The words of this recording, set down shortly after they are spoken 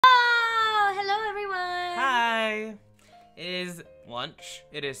It is lunch.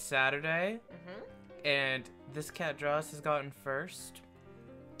 It is Saturday. And this cat Dross has gotten first.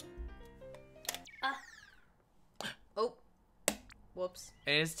 Oh. Whoops.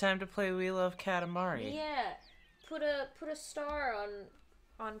 It is time to play We Love Katamari. Yeah. Put a star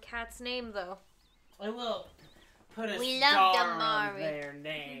on Cat's name though. I will put a We star love on Damari. their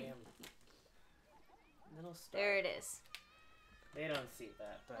name. Little star. There it is. They don't see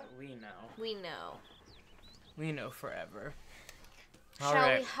that, but we know. We know. We know forever.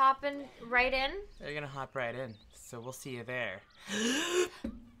 Shall we hop right in? They're gonna hop right in, so we'll see you there.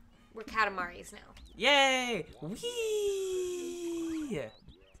 We're Katamaris now. Yay! Whee!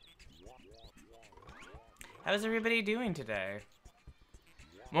 How's everybody doing today?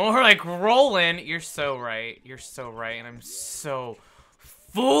 More like rolling. You're so right. You're so right, and I'm so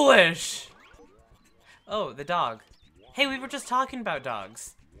foolish. Oh, the dog. Hey, we were just talking about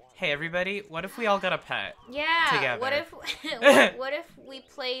dogs. Hey, everybody, what if we all got a pet? Yeah. Together? What if what if we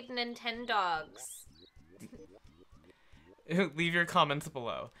played Nintendogs? Leave your comments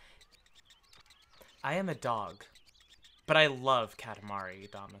below. I am a dog, but I love Katamari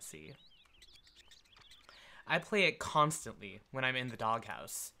Damacy. I play it constantly when I'm in the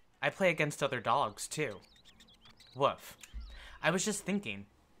doghouse. I play against other dogs, too. Woof. I was just thinking,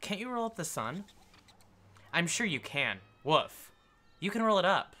 can't you roll up the sun? I'm sure you can. Woof. You can roll it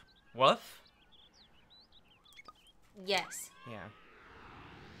up. Woof? Yes. Yeah.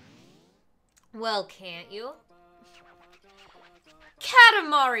 Well, can't you?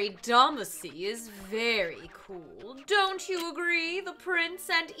 Katamari Damacy is very cool. Don't you agree, the prince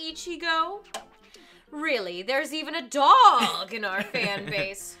and Ichigo? Really, there's even a dog in our fan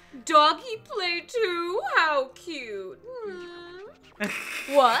base. Doggy play too? How cute.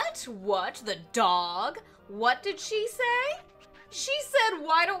 What? What? The dog? What did she say? She said,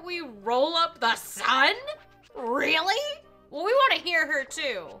 why don't we roll up the sun? Really? Well, we want to hear her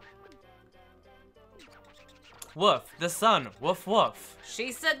too. Woof. The sun. Woof woof.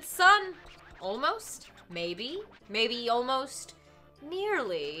 She said sun. Almost. Maybe. Maybe almost.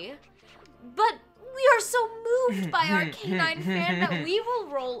 Nearly. But we are so moved by our canine fan that we will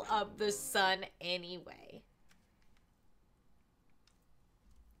roll up the sun anyway.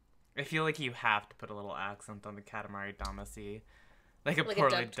 I feel like you have to put a little accent on the Katamari Damacy. Like a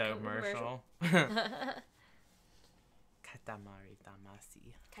poorly dubbed commercial. Katamari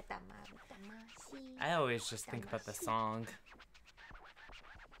Damacy. Katamari Damacy. I always just think about the song.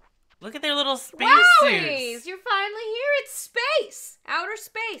 Look at their little space Wowies! suits. You're finally here. It's space. Outer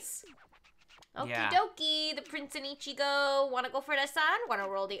space. Okie Yeah. dokie. The prince and Ichigo want to go for the sun? Want to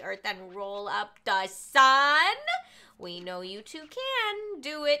roll the earth and roll up the sun? We know you two can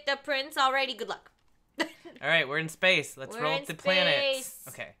do it, the prince. Alrighty, good luck. All right, we're in space. Let's roll up the planets.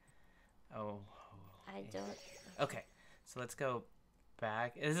 Okay. Oh. I don't. Okay, so let's go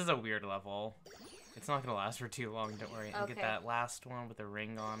back. This is a weird level. It's not gonna last for too long. Don't worry. And get Okay. that last one with the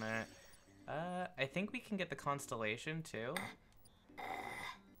ring on it. I think we can get the constellation too.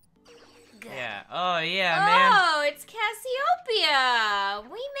 Yeah. Oh yeah, man. Oh, it's Cassiopeia.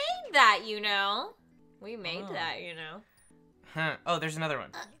 We made that, you know. We made Oh. that, you know. Huh. Oh, there's another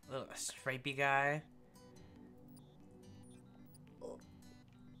one. Little stripey guy.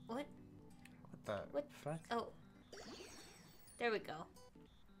 What? What the What? fuck? Oh. There we go.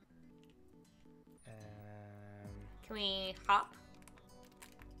 Can we hop?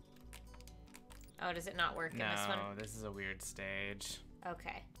 Oh, does it not work in this one? No, this is a weird stage.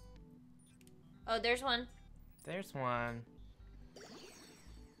 Okay. Oh, there's one. There's one.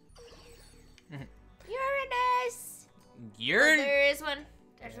 Uranus! You're. Oh, there is one.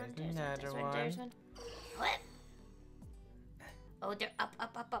 There's one. There's There's one. There's another one. There's one. one. What? Oh, they're up,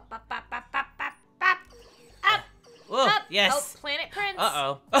 up, up, up, up, up, up, up, up, up, up, Whoa, up. yes. Oh, Planet Prince.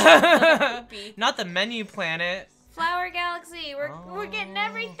 Uh-oh. Oopie. Not the menu planet. Flower Galaxy. We're getting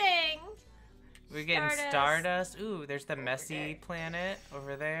everything. We're getting Stardust. Stardust. Ooh, there's the messy planet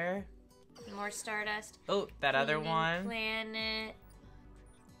over there. More Stardust. Oh, that other Cleaning one. Planet.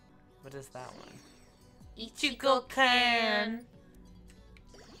 What is that one? Ichigo can.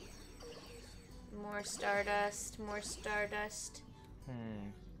 More Stardust. More Stardust.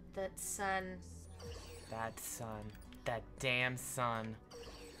 That sun. That sun. That damn sun.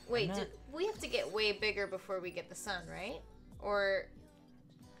 Wait, not- we have to get way bigger before we get the sun, right? Or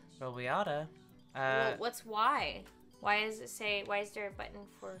Well, we oughta. well, what's why? Why does it say? Why is there a button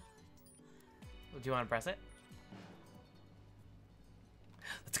for? Do you want to press it?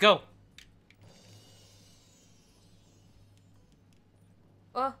 Let's go.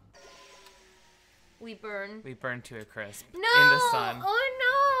 Oh, we burn. We burned to a crisp No! in the sun. Oh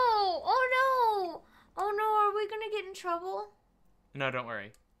no! Oh no! Oh no! Are we gonna get in trouble? No, don't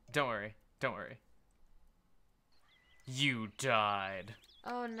worry. Don't worry. Don't worry. You died.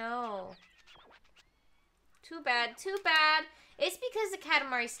 Oh no. Too bad, too bad. It's because the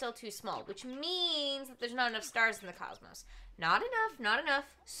Katamari's still too small, which means that there's not enough stars in the cosmos. Not enough, not enough.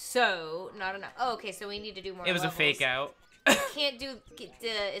 So, not enough. Oh, okay, so we need to do more It was levels. a fake out. Can't do,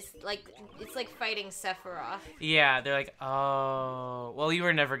 it's like fighting Sephiroth. Yeah, they're like, oh. Well, you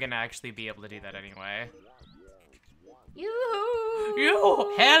were never gonna actually be able to do that anyway.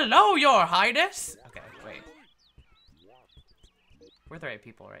 You! Hello, your highness! Okay, wait. We're the right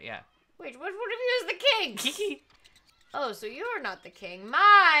people, right? Yeah. Wait, what if he was the king? Oh, so you're not the king.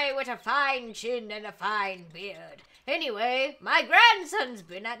 My, what a fine chin and a fine beard. Anyway, my grandson's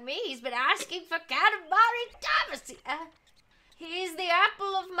been at me. He's been asking for Katamari Damacy. He's the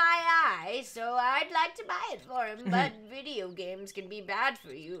apple of my eye, so I'd like to buy it for him. But video games can be bad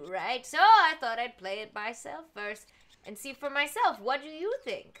for you, right? So I thought I'd play it myself first and see for myself. What do you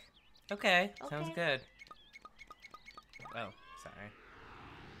think? Okay, sounds good. Oh, sorry.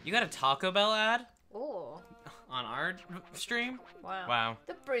 You got a Taco Bell ad? Oh. On our stream? Wow. Wow.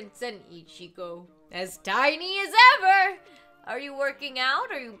 The Prince and Ichigo. As tiny as ever! Are you working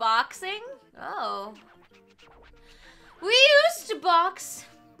out? Are you boxing? Oh. We used to box.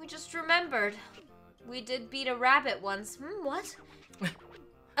 We just remembered. We did beat a rabbit once. What?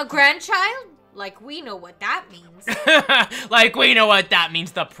 A grandchild? Like we know what that means. Like we know what that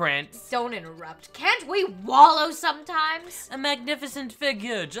means, the prince. Don't interrupt. Can't we wallow sometimes? A magnificent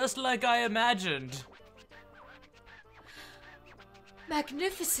figure, just like I imagined.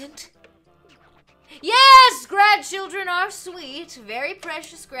 Magnificent? Yes, grandchildren are sweet. Very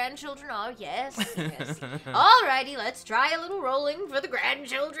precious grandchildren are, yes, yes. Alrighty, let's try a little rolling for the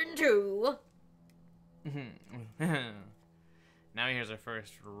grandchildren too. Now here's our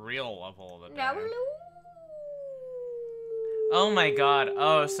first real level of the day. Now Oh my god.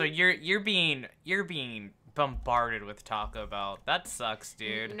 Oh, so you're being bombarded with Taco Bell. That sucks,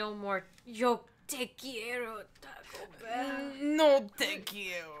 dude. No more yo te quiero Taco Bell. No te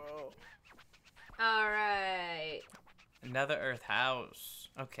quiero. Alright. Another Earth house.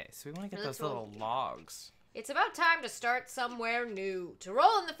 Okay, so we want to get those little logs. It's about time to start somewhere new. To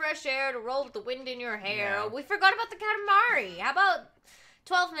roll in the fresh air, to roll with the wind in your hair. Yeah. We forgot about the Katamari. How about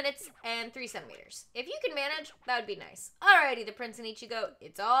 12 minutes and 3 centimeters? If you can manage, that would be nice. Alrighty, the Prince and Ichigo,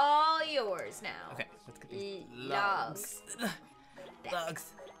 it's all yours now. Okay, let's get these Logs. Logs.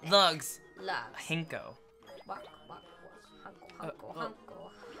 Logs. Logs. Hinko. Walk, walk, walk. Hunko,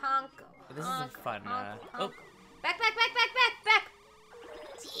 hunko, hunko. This isn't fun. Oh. Back.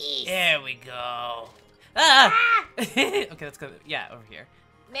 Jeez. There we go. Ah! Okay, let's go. Yeah, over here.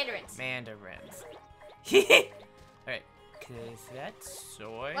 Mandarins. Alright. Is that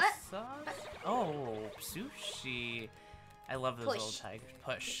soy What? sauce? Oh, sushi. I love those little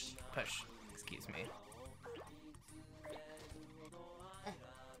tigers. Push. Excuse me.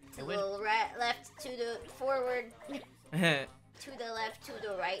 A little right, left to the forward. To the left, to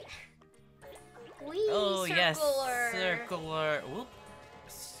the right. Wee, Oh, circular. yes. Circular. Whoop.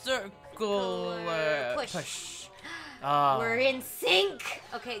 Circular. Push. Oh. We're in sync.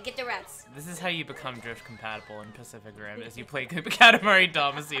 Okay, get the rats. This is how you become drift compatible in Pacific Rim, is you play Katamari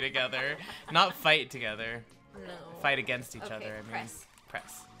Damacy together. Not fight together. No. Fight against each other, I mean.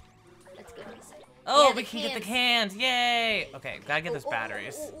 Press. Let's go to the side. Oh, Yeah, we can get the cans! Yay! Okay, gotta get those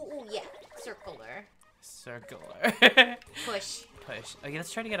batteries. Yeah, circular. Circular. Push. Okay,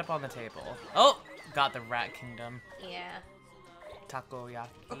 let's try to get up on the table. Oh! Got the Rat Kingdom. Yeah. Takoyaki.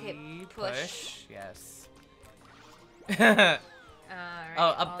 Okay, push. Yes. Alright.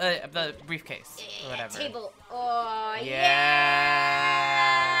 Oh, up the briefcase. Or whatever. Table. Oh, Yeah!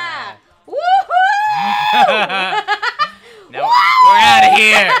 Woohoo! No, we're out of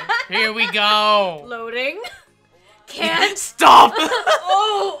here! Here we go! Loading. Can't. Stop!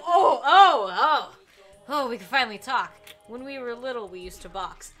 Oh, we can finally talk. When we were little, we used to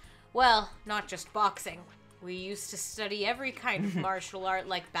box. Well, not just boxing. We used to study every kind of martial art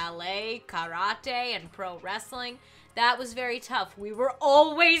like ballet, karate, and pro wrestling. That was very tough. We were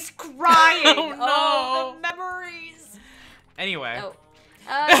always crying. Oh, no. Oh, the memories. Anyway. Oh.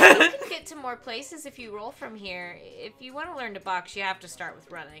 You can get to more places if you roll from here. If you want to learn to box, you have to start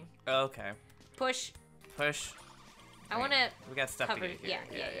with running. Okay. Push. I want to We got stuff cover. to get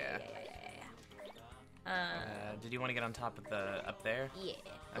here. Yeah. Did you want to get on top of the up there? Yeah.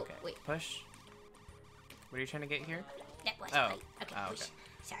 Okay. Oh, wait. Push. What are you trying to get here? That was Oh. right. Okay, Oh, push. okay.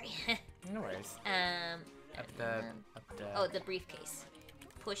 Sorry. No worries. Up the. Oh, the briefcase.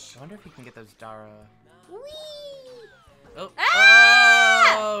 Push. I wonder if we can get those Dara. Whee! Oh.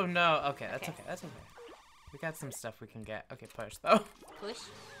 Ah! Oh no. Okay, that's okay. That's okay. We got some stuff we can get. Okay, push though. Push.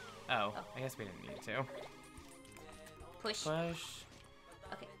 Oh, I guess we didn't need to. Push. Push.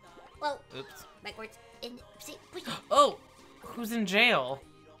 Okay. Whoa. Oops. Backwards. In. See. Push. Oh! Who's in jail?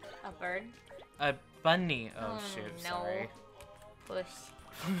 A bird. A bunny. Oh, shoot. No. Sorry. Push.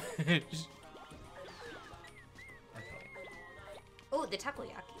 Okay. Oh, the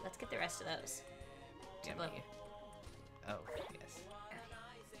takoyaki. Let's get the rest of those. Yummy. Oh, yes.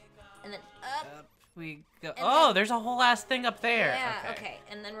 And then up. Up we go. And Oh, then- there's a whole ass thing up there. Yeah, okay.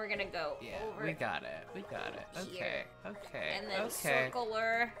 And then we're gonna go Yeah, over. we got it. We got it. Okay. Here. Okay. And then okay.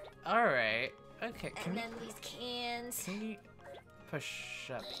 circular. All right. Okay. Can And we, then these cans. can we push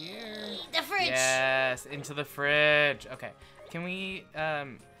up here? The fridge. Yes, into the fridge. Okay. Can we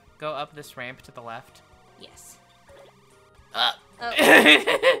go up this ramp to the left? Yes. Up. Oh.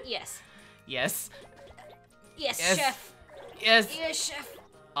 Yes. Yes. Yes, Yes. chef. Yes. Yes, chef.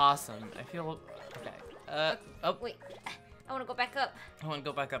 Awesome. I feel okay. Oh, Wait. I want to go back up. I want to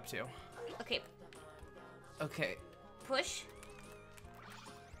go back up too. Okay. Okay. Push.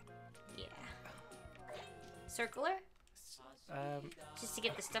 Yeah. Circular. Just to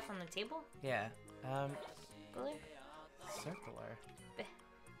get the stuff on the table. Yeah. Circular. Circular.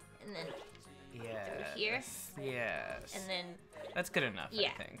 And then Yeah. here? Yes. and then That's good enough, Yeah.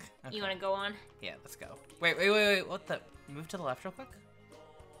 I think. you want to go on? Yeah, let's go. Wait. What the? Move to the left real quick?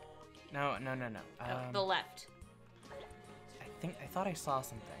 No. The left. I thought I saw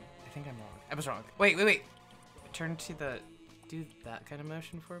something. I think I'm wrong. I was wrong. Wait. Turn to the... Do that kind of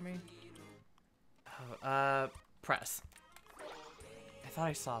motion for me. Oh, press. I thought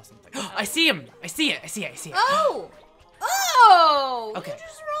I saw something. I see him! I see it! Oh! Oh! Okay. You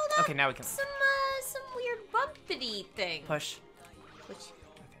just rolled up Okay, now we can... some weird bumpity thing. Push. Which,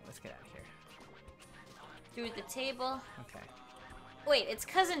 Okay, let's get out of here. through the table. Okay. Wait, it's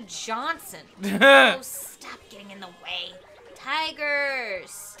Cousin Johnson. Oh, stop getting in the way.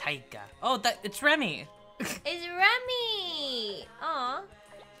 Tigers. Taika. Oh, it's Remy! It's Remy. Aw.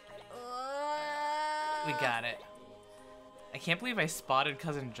 We got it. I can't believe I spotted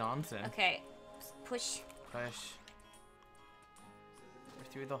Cousin Johnson. Okay. Push. Push. We're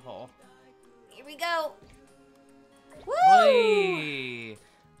through the hole. Here we go. Woo! Whee!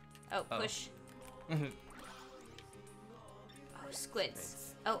 Oh, Oh. push. Oh,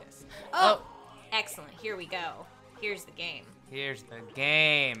 squids. Oh. Yes. Oh. Excellent. Here we go. Here's the game. Here's the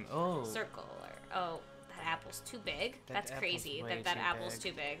game. Oh. Circle. Oh, that apple's too big. That That's apple's crazy way that too apple's big.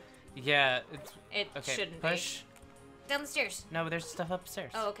 too big. Yeah, it's... It Okay, shouldn't push. be. Down the stairs. No, there's stuff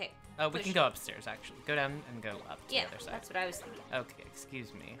upstairs. Oh, okay. Oh, we push. can go upstairs, actually. Go down and go up to Yeah, the other side. that's what I was thinking. Okay,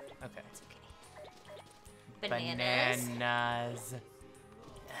 excuse me. Okay. It's okay. Bananas. Bananas.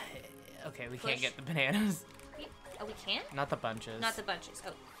 Okay, we can't Push. get the bananas. Oh, we can't? Not the bunches. Not the bunches.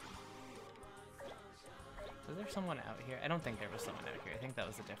 Oh. Was there someone out here? I don't think there was someone out here. I think that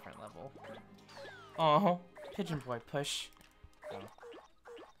was a different level. Oh, pigeon boy, push.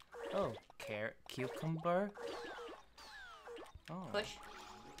 Oh, carrot, cucumber. Oh. Push.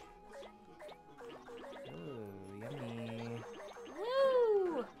 Ooh, yummy.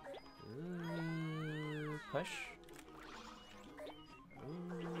 Woo! Ooh, push.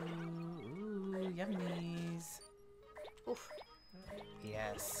 Ooh, yummies. Oof.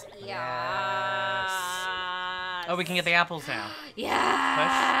 Yes. Yes. Yes. Oh, we can get the apples now.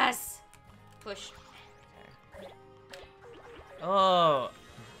 Yes. Push. Oh.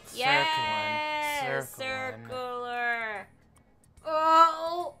 Yes. Circling. Circular.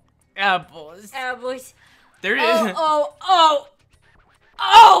 Oh. Apples. Boys. There it is.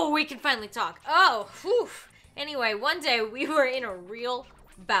 Oh, we can finally talk. Oh, whew. Anyway, one day we were in a real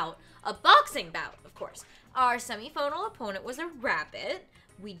bout. A boxing bout, of course. Our semifinal opponent was a rabbit.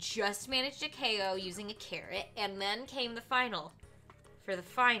 We just managed a KO using a carrot, and then came the final. For the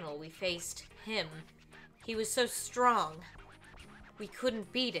final, we faced him. He was so strong, we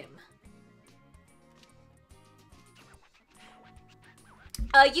couldn't beat him.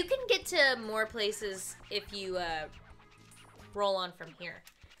 You can get to more places if you roll on from here.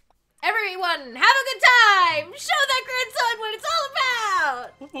 Everyone, have a good time! Show that grandson what it's all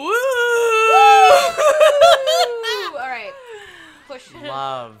about! Woo! Woo! Alright. Push.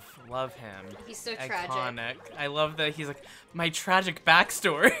 Love him. He's so tragic. Iconic. I love that he's like, my tragic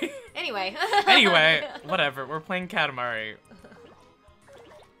backstory. Anyway. Anyway, whatever. We're playing Katamari.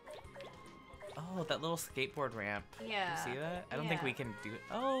 Oh, that little skateboard ramp. Yeah. You see that? I don't think Yeah. we can do it.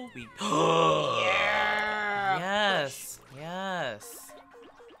 Oh, we... Yeah. Yes. Yes.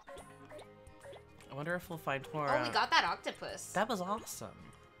 I wonder if we'll find more... Oh, we got that octopus. That was awesome.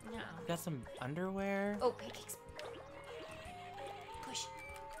 Yeah. We got some underwear. Oh, pancakes. Push.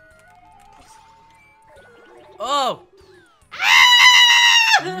 Push. Oh!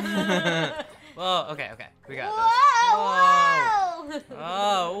 Whoa, okay. We got this. Whoa!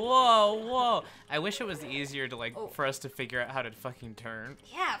 Oh, whoa. I wish it was easier to, like, for us to figure out how to fucking turn.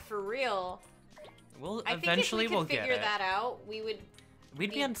 Yeah, for real. We'll I think eventually if we could get figure it. that out, we'd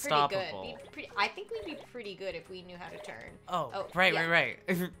be unstoppable. Pretty good. I think we'd be pretty good if we knew how to turn. Oh, right.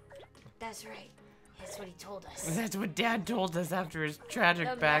 That's right. That's what he told us. That's what Dad told us after his tragic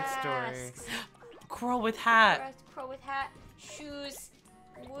The backstory. masks. Crow with hat. Crow with hat, shoes.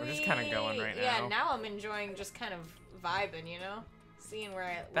 We're just kind of going right now. Yeah, now I'm enjoying just kind of vibing, you know, seeing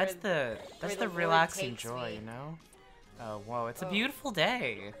That's the Lord relaxing takes joy, me. you know. Oh, whoa! It's a beautiful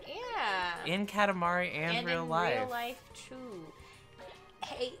day. Yeah. In Katamari and real life. Real life too.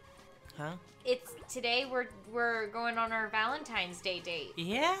 Hey. Huh? It's today. We're going on our Valentine's Day date.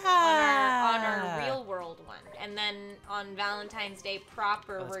 Yeah. On our real world one, and then on Valentine's Day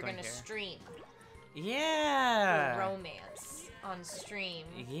proper, we're gonna stream. Yeah. For romance on stream.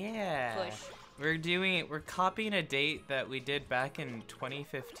 Yeah. Push. We're copying a date that we did back in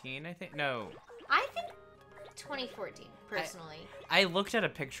 2015, I think. No. I think 2014, personally. I looked at a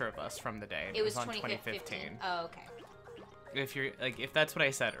picture of us from the day. And it was on 2015. Oh, okay. If that's what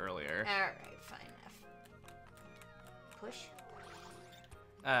I said earlier. All right, fine enough. Push.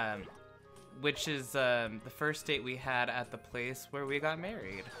 Which is the first date we had at the place where we got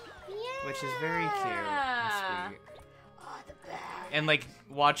married. Yeah. Which is very cute and sweet. Oh, the best. And like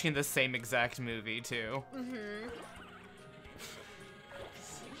watching the same exact movie too. Mm-hmm.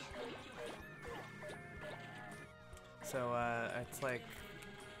 So it's like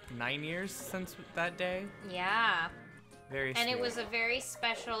 9 years since that day. Yeah. Very sweet. And it was a very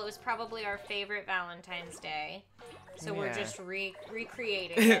special, it was probably our favorite Valentine's Day. So we're just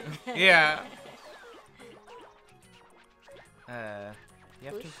recreating it. Yeah. You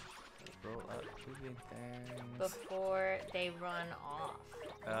have to roll up moving things. Before they run off.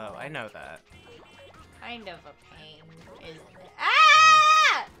 Oh, I know that. Kind of a pain, isn't it?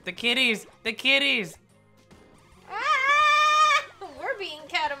 Ah! The kitties! The kitties! Ah! We're being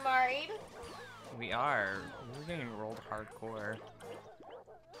Katamari'd. We are. We're getting rolled hardcore.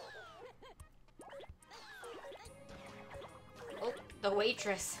 Oh, the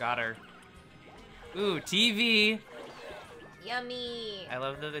waitress. Got her. Ooh, TV! Yummy. I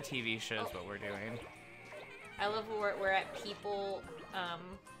love that the TV shows what we're doing. I love we're at people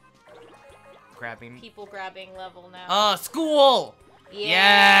Grabbing level now. Oh, school!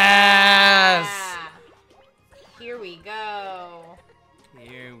 Yeah. Yes! Here we go.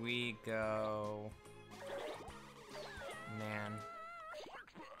 Here we go.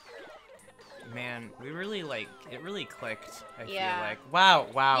 Man, we really it really clicked, I feel like. Wow,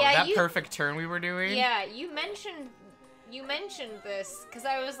 yeah, that perfect turn we were doing. Yeah, you mentioned this because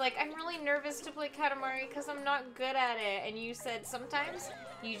I was like, I'm really nervous to play Katamari because I'm not good at it, and you said sometimes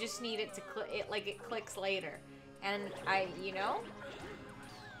you just need it to it clicks later, and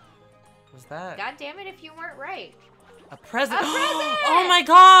What's that? God damn it if you weren't right. A present. A present! Oh my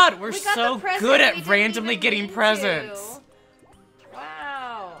god, we're We so got the good present at we didn't randomly even getting mean presents. to.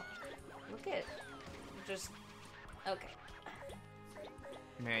 Wow. Look at okay.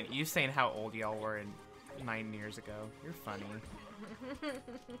 Man, you saying how old y'all were 9 years ago. You're funny.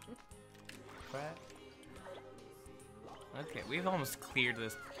 What? Okay, we've almost cleared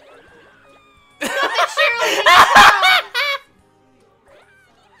this.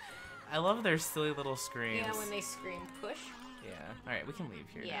 I love their silly little screams. Yeah, when they scream push. Yeah. All right, we can leave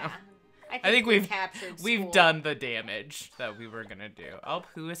here Yeah. now. I think we've captured school. We've done the damage that we were gonna do. Oh,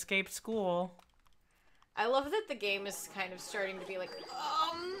 who escaped school? I love that the game is kind of starting to be like,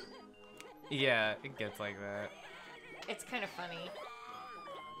 Yeah, it gets like that. It's kind of funny.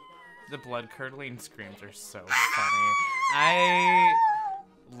 The blood-curdling screams are so funny. I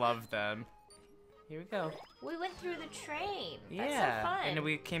love them. Here we go. We went through the train. Yeah, That's so fun. and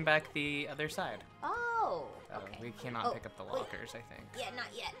we came back the other side. Oh, okay. We cannot pick up the lockers, I think. Yeah,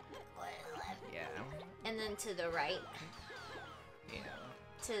 not yet. Yeah. And then to the right. Yeah.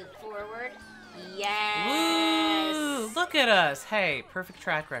 To forward. Yes. Woo! Look at us. Hey, perfect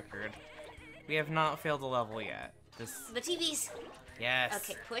track record. We have not failed a level yet. The TVs. Yes.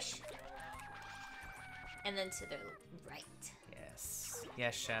 Okay, push. And then to the right. Yes.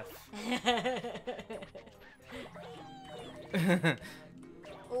 Yes, chef.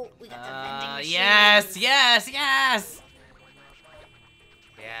 Oh, we got the vending machine. Yes, yes, yes!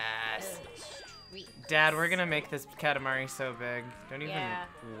 Yes. Dad, we're gonna make this Katamari so big. Don't even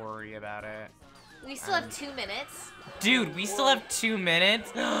worry about it. We still have 2 minutes. Dude, we still have 2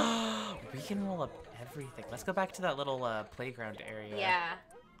 minutes? We can roll up everything. Let's go back to that little playground area. Yeah.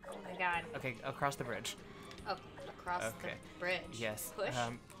 Oh my god. Okay, across the bridge. Oh, across the bridge. Yes. Push?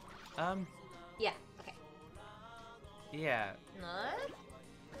 Yeah, okay. Yeah. What?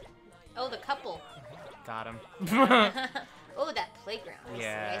 Oh, the couple. Got him. Oh, that playground.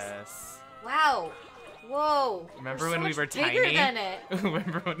 Yes. Nice. Wow. Whoa. Remember we're when so we much were bigger tiny? Than it.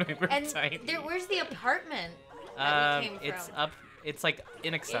 Remember when we were and tiny? where's the apartment that we came It's from? up. It's like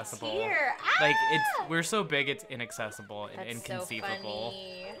inaccessible. It's here. Like Ah! we're so big, it's inaccessible and That's inconceivable. So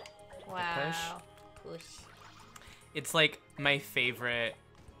funny. Wow. Push. It's like my favorite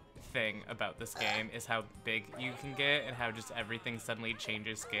thing about this game is how big you can get and how just everything suddenly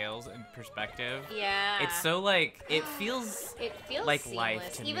changes scales and perspective. Yeah. It's so like it feels like seamless.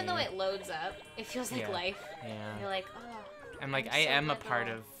 life to Even me. though it loads up, it feels like life. Yeah. You're like, oh. I'm like I'm I so am a little. part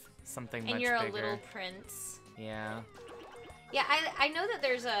of something much And you're bigger. a little prince. Yeah. Yeah, I know that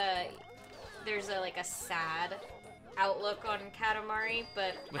there's a like a sad outlook on Katamari,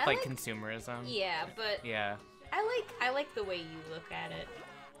 but With like consumerism. Yeah, but Yeah. I like the way you look at it.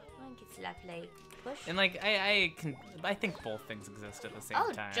 I think it's lovely. Push. And like I think both things exist at the same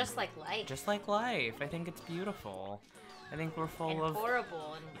time. Oh, just like life. Just like life. I think it's beautiful. I think we're full and of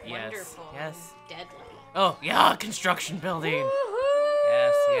horrible and Yes, wonderful yes. and deadly. Oh, yeah, construction building.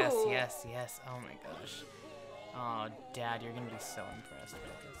 Woohoo! Yes. Oh my gosh. Oh, Dad, you're gonna be so impressed with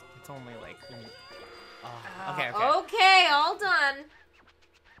this. It's only like okay. Okay, all done.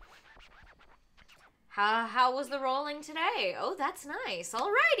 How was the rolling today? Oh, that's nice.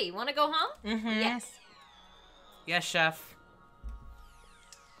 Alrighty, want to go home? Mm-hmm. Yes. Yes, chef.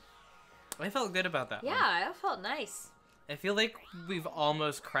 I felt good about that one. Yeah, that felt nice. I feel like we've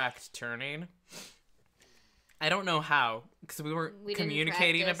almost cracked turning. I don't know how, because we weren't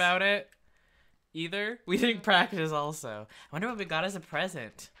communicating practice. about it either. We didn't practice also. I wonder what we got as a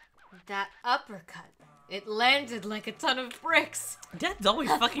present. That uppercut. It landed like a ton of bricks. Dad's always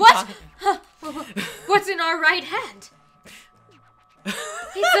fucking What? talking. What's in our right hand?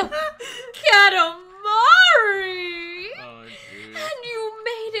 It's a Katamari! Oh, dude. And you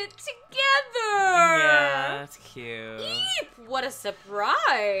made it together! Yeah, that's cute. Eep! What a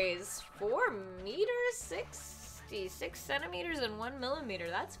surprise! 4 meters, 66 centimeters, and 1 millimeter.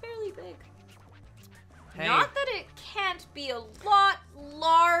 That's fairly big. Hey. Not that it can't be a lot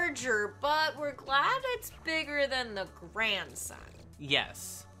larger, but we're glad it's bigger than the grandson.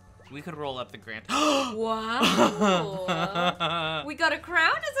 Yes. We could roll up the grant. Wow! We got a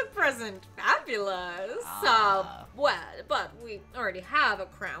crown as a present. Fabulous. Well, but we already have a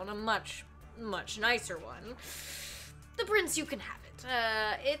crown, a much nicer one. The prince, you can have it.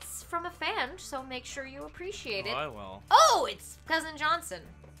 It's from a fan, so make sure you appreciate it. I will. Oh, it's Cousin Johnson.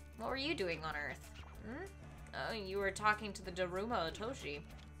 What were you doing on Earth? Oh, you were talking to the Daruma Otoshi.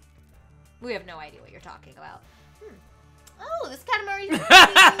 We have no idea what you're talking about. Oh, this Katamari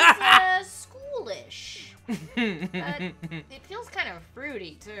is schoolish. It feels kind of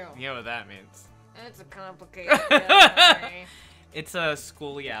fruity, too. You know what that means. It's a complicated Katamari. It's a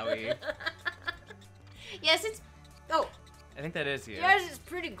school yaoi. Yes, it's... Oh, I think that is you. yes, it's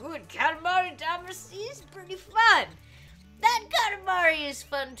pretty good. Katamari Damacy is pretty fun. That Katamari is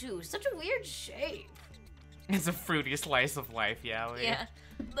fun, too. Such a weird shape. It's a fruity slice of life yaoi. Yeah,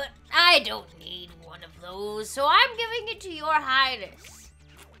 but I don't need one of those, so I'm giving it to your highness.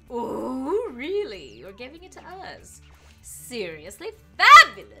 Ooh, really? You're giving it to us? Seriously?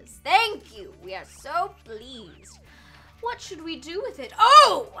 Fabulous! Thank you! We are so pleased. What should we do with it?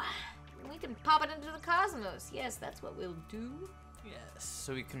 Oh! We can pop it into the cosmos. Yes, that's what we'll do. Yes,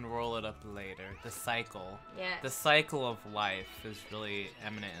 so we can roll it up later. The cycle. Yes. The cycle of life is really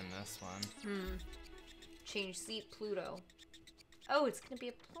eminent in this one. Change seat Pluto. Oh, it's gonna be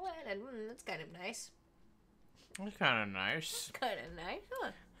a planet. That's kind of nice. That's kind of nice. Kind of nice,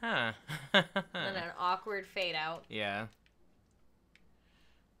 huh? Huh. And an awkward fade out. Yeah.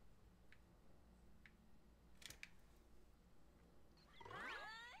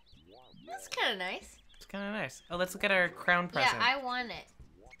 That's kind of nice. It's kind of nice. Oh, let's look at our crown present. Yeah, I want it.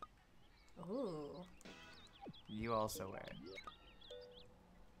 Ooh. You also wear it.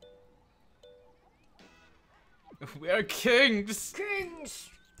 We are kings! Kings!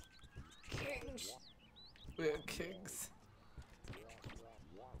 Kings! We are kings.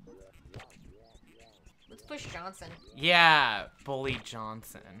 Let's push Johnson. Yeah, Bully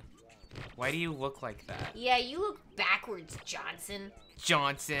Johnson. Why do you look like that? Yeah, you look backwards, Johnson.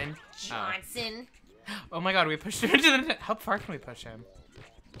 Johnson. Johnson. Oh my god, we pushed him into the... How far can we push him?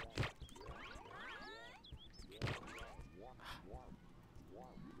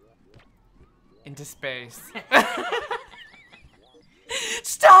 Into space.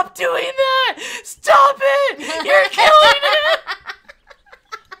 Stop doing that! Stop it! You're killing it!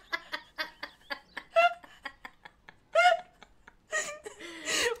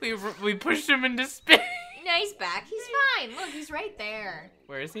 we pushed him into space. No, he's back. He's fine. Look, he's right there.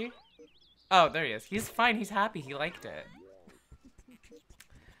 Where is he? Oh, there he is. He's fine. He's happy. He liked it.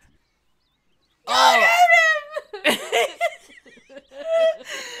 Oh!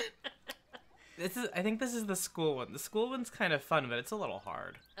 I think this is the school one. The school one's kind of fun, but it's a little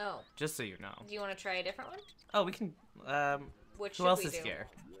hard. Oh. Just so you know. Do you want to try a different one? Oh, we can. Which who else is here?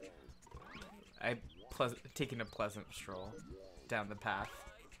 Taking a pleasant stroll down the path.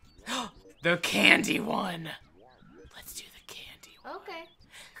 The candy one. Let's do the candy one. Okay.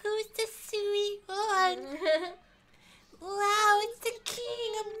 Who's the sweet one? Wow, it's the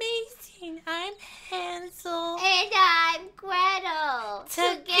king. Amazing. I'm Hansel. And I'm Gretel.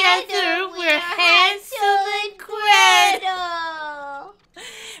 Together we're Hansel and Gretel.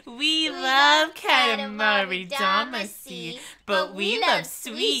 We love Katamari Damacy, but we love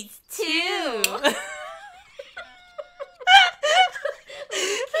sweets too.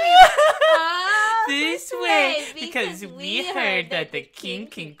 This way, because we heard that the king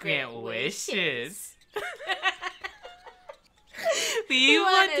can grant wishes. We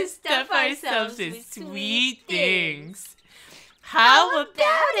want to stuff ourselves with sweet things. How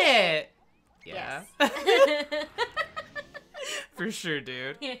about it? Yeah. For sure,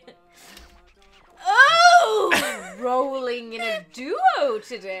 dude. Oh! Rolling in a duo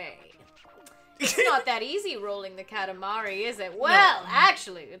today. It's not that easy rolling the Katamari, is it? Well,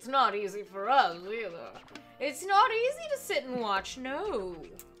 actually, it's not easy for us either. It's not easy to sit and watch, no.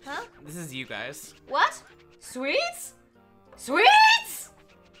 Huh? This is you guys. What? Sweets? Sweets?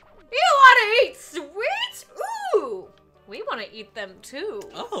 You want to eat sweets? Ooh! We want to eat them too.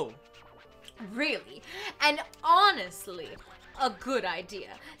 Oh. Really? And honestly, a good idea.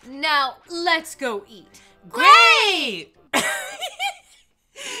 Now, let's go eat. Great!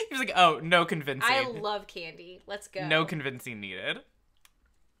 He was like, oh, no convincing. I love candy. Let's go. No convincing needed.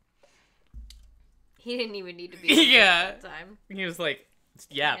 He didn't even need to be Yeah. that time. He was like,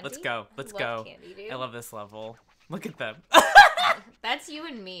 yeah, Candy? let's go. Let's Love go. candy, dude. I love this level. Look at them. That's you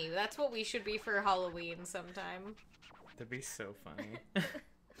and me. That's what we should be for Halloween sometime. That'd be so funny.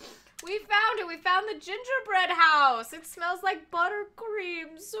 We found it. We found the gingerbread house. It smells like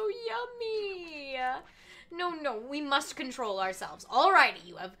buttercream. So yummy. No, we must control ourselves. Alrighty,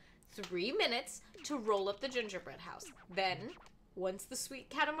 you have 3 minutes to roll up the gingerbread house. Then, once the sweet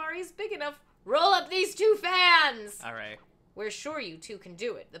Katamari is big enough, roll up these 2 fans. All right. We're sure you 2 can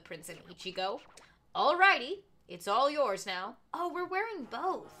do it, the Prince and Ichigo. Alrighty, it's all yours now. Oh, we're wearing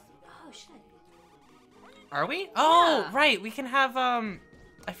both. Oh, shit. Are we? Oh, Yeah. right. We can have, I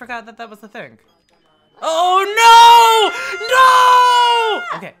forgot that was the thing. Oh,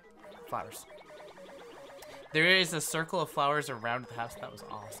 no! No! Okay. Flowers. There is a circle of flowers around the house. That was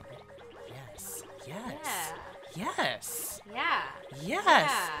awesome. Yes. Yes. Yes. Yeah. Yes.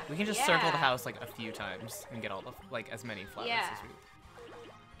 Yeah. We can just circle the house like a few times and get all the as many flowers as we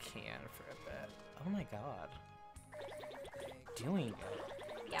can for a bit. Oh my god. Doing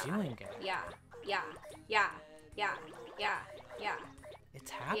it. Yeah. Doing it. Yeah.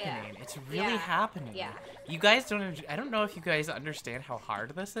 It's happening. Yeah. It's really Yeah. happening. Yeah. You guys don't. I don't know if you guys understand how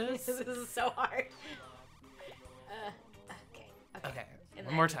hard this is. This is so hard. Okay. Okay. And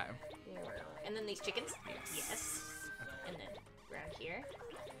One more time. And then these chickens? Yes. And then around here?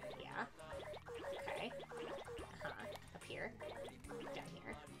 Yeah. Okay. Up here. Down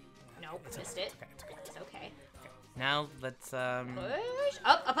here. Nope, missed it. Okay. It's okay. It's okay. Now let's Push.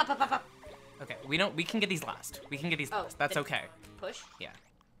 Up. Okay. We can get these last. We can get these Oh, last. That's then- okay. Push. Yeah.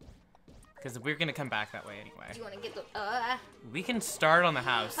 Because we're gonna come back that way anyway. Do you want to get the... We can start on the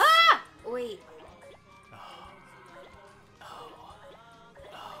house. Ah! Wait.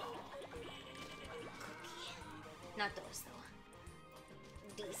 Not those,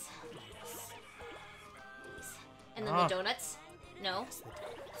 though. These. And then the donuts? No?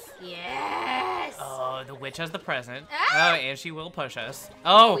 Yes! Oh, the witch has the present. Ah! Oh, and she will push us.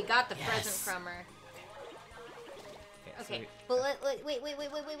 Oh! We got the yes. present from her. so Okay, but wait.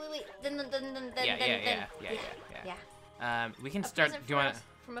 Yeah. We can A start. present Do you for want? us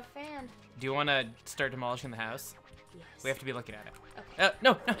from a fan. Do you want to start demolishing the house? Yes. We have to be looking at it. Okay.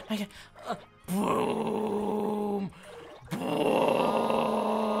 No, I can't. Boom! Boom!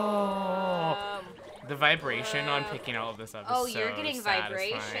 The vibration on picking all of this up is Oh, so you're getting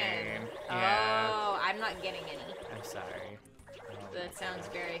satisfying. vibration. Yeah. Oh, I'm not getting any. I'm sorry. That sounds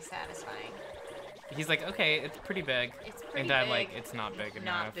very satisfying. He's like, okay, it's pretty big. It's pretty and I'm big. like, it's not big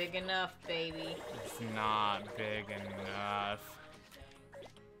enough. Not big enough, baby. It's not big enough.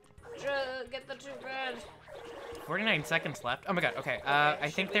 Get the 2 bread. 49 seconds left. Oh my god, okay. Okay, I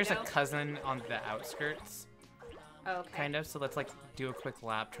should think we there's a go? cousin on the outskirts. Okay. Kind of. So let's like do a quick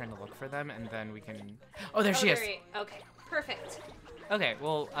lap trying to look for them, and then we can. Oh, there she is. Okay, perfect. Okay,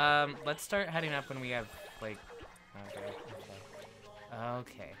 well, let's start heading up when we have like.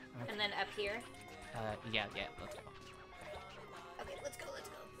 Okay. And then up here. Yeah. Let's go. Okay, let's go.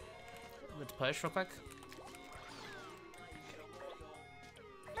 Let's push real quick.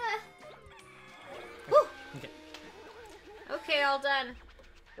 Okay. Okay, all done.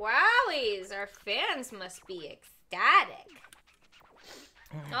 Wowies, our fans must be ecstatic.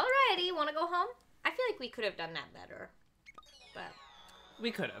 Alrighty, wanna go home? I feel like we could have done that better. But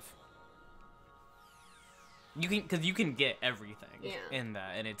We could have. Because you can get everything in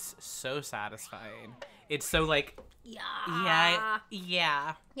that, and it's so satisfying. It's so like, yeah.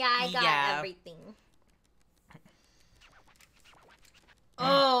 Yeah, I got everything.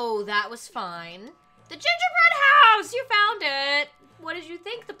 Oh, that was fine. The gingerbread house! You found it! What did you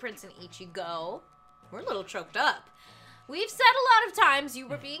think, the Prince and Ichigo? We're a little choked up. We've said a lot of times you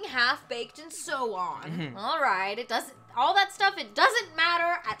were being half-baked and so on. Alright, all that stuff, it doesn't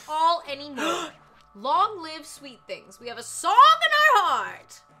matter at all anymore. Long live sweet things. We have a song in our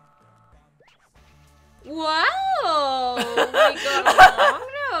heart. Wow! We got a long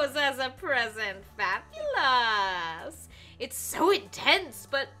nose as a present. Fabulous. It's so intense,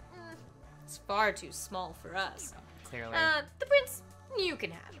 but it's far too small for us. Clearly. The Prince, you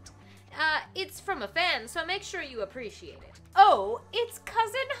can have it. It's from a fan, so make sure you appreciate it. Oh, it's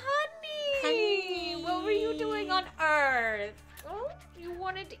Cousin Honey! What were you doing on Earth? Oh, you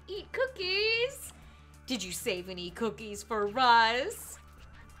wanted to eat cookies? Did you save any cookies for us?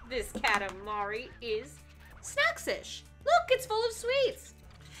 This Katamari is snack-ish. Look, it's full of sweets.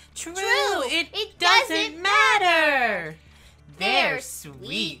 True, it doesn't matter. They're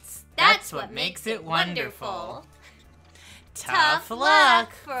sweets. That's what makes it wonderful. Tough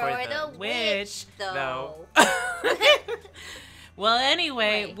luck for the witch, though. Well,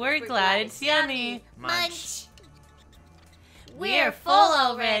 anyway, we're glad it's yummy. Munch. We're full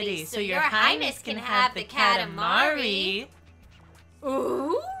already, so your highness can have the Katamari.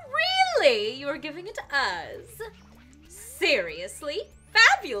 Ooh, really? You're giving it to us? Seriously?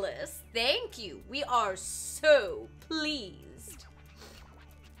 Fabulous. Thank you. We are so pleased.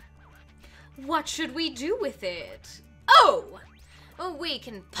 What should we do with it? Oh, we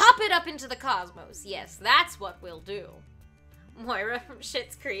can pop it up into the cosmos. Yes, that's what we'll do. Moira from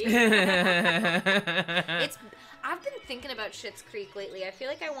Schitt's Creek. I've been thinking about Schitt's Creek lately. I feel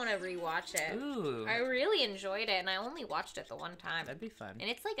like I want to rewatch it. Ooh. I really enjoyed it, and I only watched it the one time. That'd be fun. And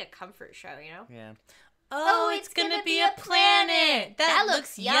it's like a comfort show, you know? Yeah. Oh, it's gonna be a planet. That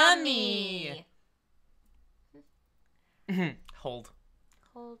looks yummy. Hold.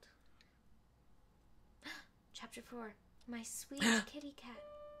 Chapter 4. My sweet kitty cat.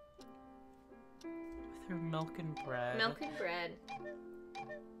 With her milk and bread. Milk and bread.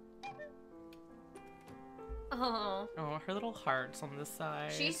 Oh. Oh, her little heart's on the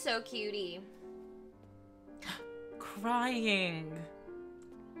side. She's so cutie. Crying.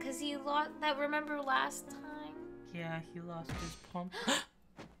 Cause he lost that. Remember last time? Yeah, he lost his palm.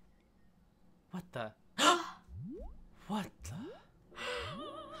 What the? What the?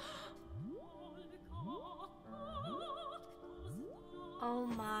 Oh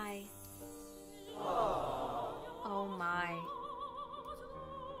my. Oh my.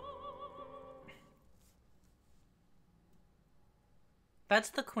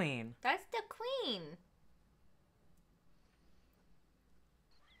 That's the queen. That's the queen.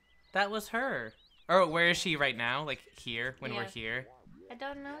 That was her. Or where is she right now? Like here, when we're Yeah. here? I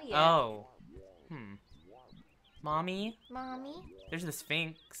don't know yet. Oh. Mommy? Mommy? There's the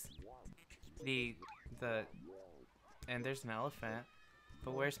Sphinx. And there's an elephant.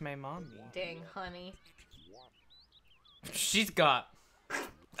 But where's my mommy? Dang, honey. She's got.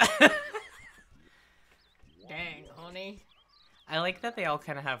 Dang, honey. I like that they all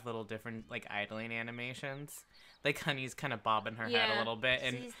kind of have little different, like, idling animations. Like, Honey's kind of bobbing her head a little bit,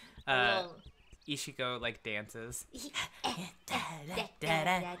 and She's a little... Ishiko, like, dances.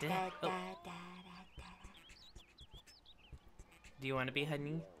 Do you want to be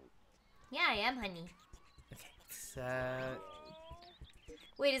Honey? Yeah, I am honey. Okay, so...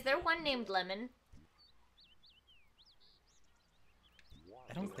 Wait, is there one named Lemon?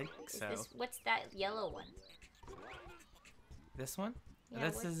 I don't think so. What's that yellow one? This one? Yeah,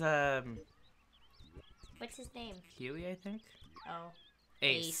 this is, What's his name? Huey, I think? Oh.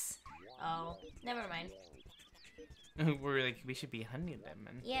 Ace. Oh, never mind. We're like, we should be Honey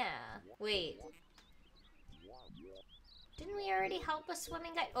Lemon. Yeah. Wait. Didn't we already help a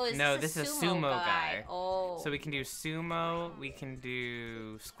swimming guy? Oh, No, this this is is a sumo guy. guy. Oh. So we can do sumo, we can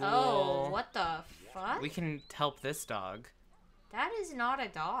do school. Oh, what the fuck? We can help this dog. That is not a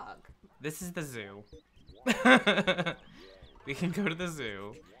dog. This is the zoo. We can go to the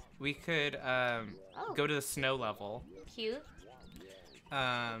zoo. We could go to the snow level. Cute.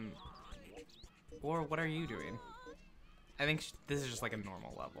 Or what are you doing? I think this is just like a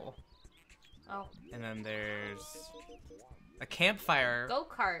normal level. Oh. And then there's a campfire.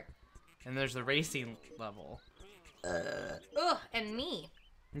 Go-kart. And there's the racing level. Ugh, and me.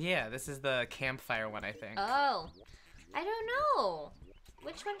 Yeah, this is the campfire one, I think. Oh. I don't know.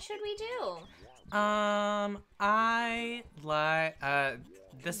 Which one should we do? I like,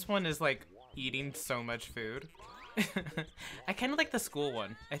 this one is like eating so much food. I kind of like the school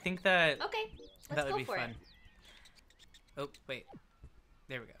one. I think that Okay, let's that would go be for fun. it. Oh, wait.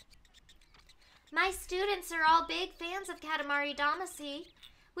 There we go. My students are all big fans of Katamari Damacy.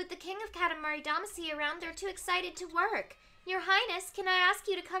 With the king of Katamari Damacy around, they're too excited to work. Your Highness, can I ask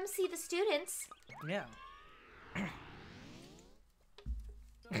you to come see the students? Yeah.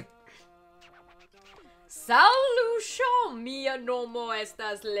 Salution, mia nomo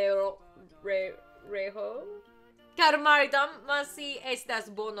estas rejo. Katamari Damacy estas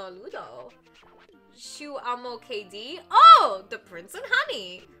bonoludo. Shu amo KD? Oh, the Prince and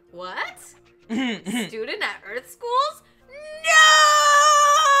Honey. What? Student at Earth Schools? No!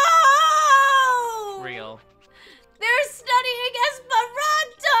 Real. They're studying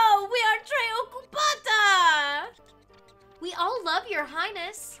Esperanto! We are tre occupata! We all love your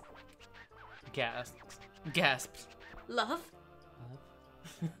Highness. Gasps. Love?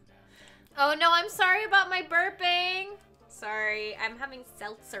 Oh no, I'm sorry about my burping. Sorry, I'm having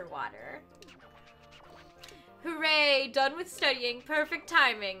seltzer water. Hooray, done with studying. Perfect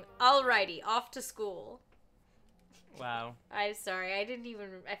timing. Alrighty, off to school. Wow. I'm sorry, I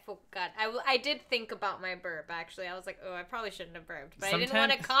forgot. I did think about my burp, actually. I was like, oh, I probably shouldn't have burped, but I didn't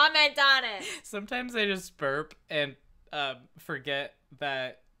want to comment on it. Sometimes I just burp and forget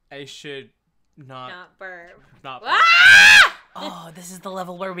that I should not burp. Not burp. Ah! Oh, this is the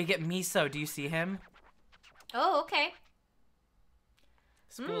level where we get Miso. Do you see him? Oh, okay.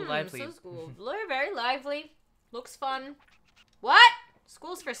 School lively. So school. Very lively. Looks fun. What?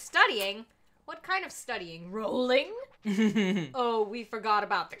 School's for studying? What kind of studying? Rolling? Oh, we forgot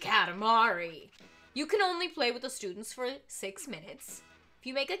about the Katamari. You can only play with the students for 6 minutes. If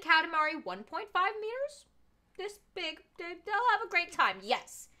you make a Katamari 1.5 meters, this big, they'll have a great time.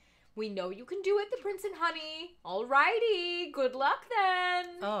 Yes. We know you can do it, the Prince and Honey. Alrighty. Good luck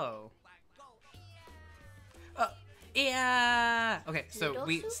then. Oh. Yeah. Okay, so Noodle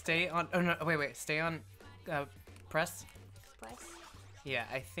we soup? stay on. Oh no! Wait. Stay on. Press. Press. Yeah,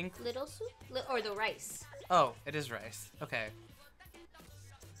 I think. Little soup? Or the rice? Oh, it is rice. Okay.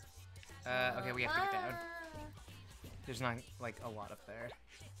 Okay, we have to get down. There's not like a lot up there.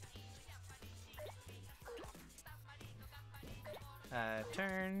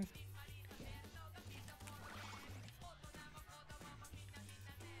 Turn.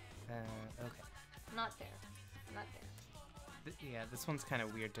 Okay. Not there. Not there. Yeah, this one's kind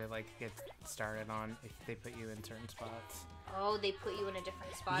of weird to like get started on if they put you in certain spots. Oh, they put you in a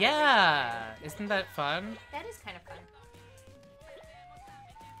different spot. Yeah! Isn't that fun? That is kind of fun.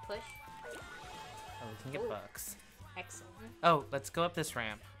 Push. Oh, we can get Ooh. bucks. Excellent. Oh, let's go up this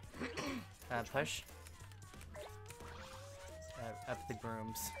ramp. Push. Up the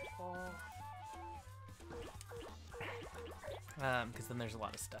brooms. Oh. Because then there's a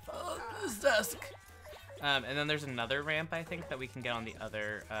lot of stuff. Oh, this desk! And then there's another ramp, I think, that we can get on the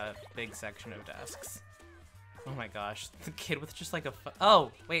other big section of desks. Oh my gosh, the kid with just like a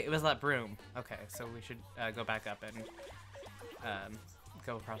oh, wait, it was that broom. Okay, so we should go back up and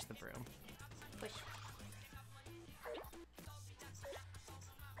go across the broom. Push.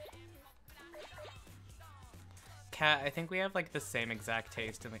 Cat, I think we have like the same exact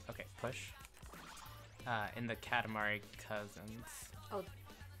taste in the, okay, push. In the Katamari Cousins. Oh.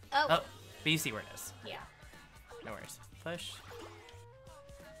 Oh, but you see where it is. Yeah. No worries. Push.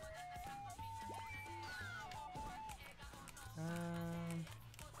 Okay.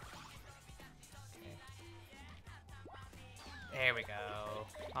 There we go.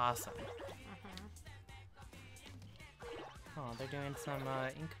 Awesome. Oh, they're doing some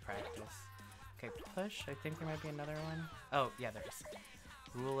ink practice. Okay, push. I think there might be another one. Oh, yeah, there is.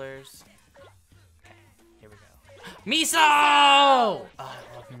 Rulers. Okay, here we go. Miso! Oh, I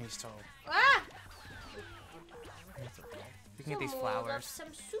love miso. Ah! It's okay. We can get these flowers.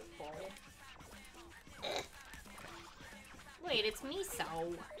 Some soup bowl. Wait, it's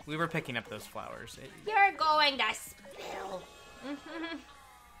miso. We were picking up those flowers. You're going to spill.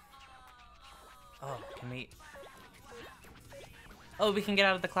 Oh, can we... Oh, we can get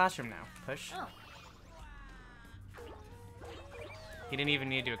out of the classroom now. Push. Oh. He didn't even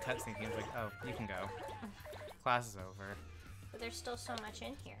need to do a cutscene. He was like, oh, you can go. Class is over. But there's still so much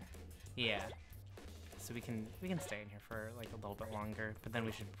in here. Yeah. So we can stay in here for like a little bit longer, but then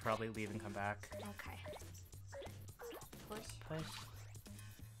we should probably leave and come back. Okay. Push. Push.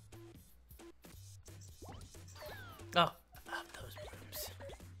 Oh, up those rooms.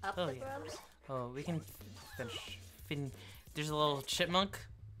 Up Oh, the yeah. rooms? Oh, we can finish. There's a little chipmunk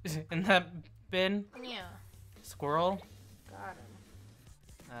in that bin. Yeah. Squirrel. Got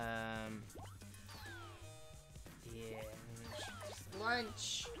him. Yeah.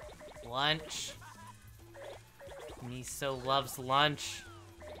 Lunch. Lunch. Miso loves lunch.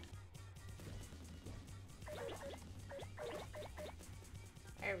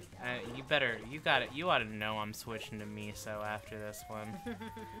 There we go. You got it. You ought to know I'm switching to Miso after this one.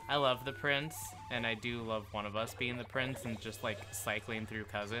 I love the prince, and I do love one of us being the prince and just like cycling through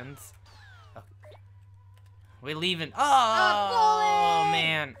cousins. Oh. We're leaving. Oh,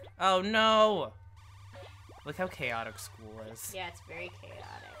 man. Oh no. Look how chaotic school is. Yeah, it's very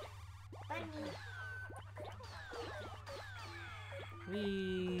chaotic. Bunny.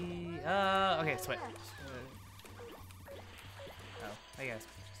 Okay, switch. Oh, I guess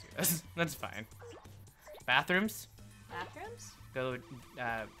we just do this. That's fine. Bathrooms? Bathrooms? Go,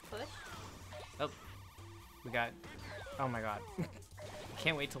 Push. oh. We got, oh my god.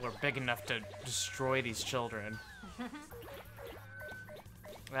 Can't wait till we're big enough to destroy these children.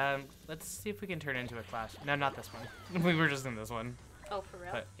 Let's see if we can turn into a class. No, not this one. We were just in this one. Oh, for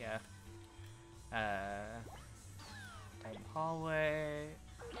real? But, yeah. Down the hallway.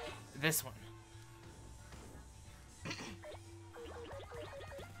 This one.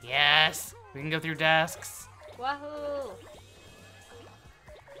 Yes! We can go through desks. Wahoo!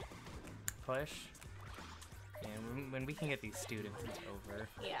 Push. And when we can get these students, it's over.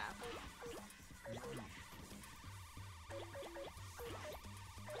 Yeah.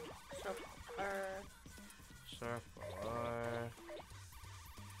 Circle.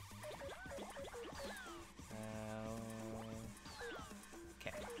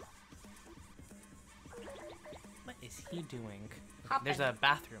 Okay. What is he doing? Hopping. There's a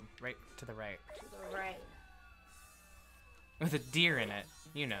bathroom right to the right. To the right. With a deer in it.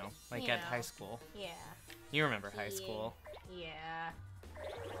 You know, like at Yeah. high school. Yeah. You remember high school. Yeah.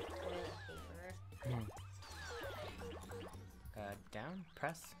 Toilet paper. Down,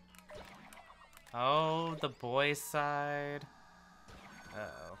 press. Oh, the boys' side.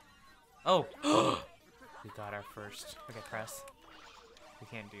 Uh-oh. Oh! We got our first. Okay, press. We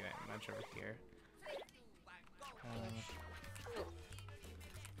can't do that much over here.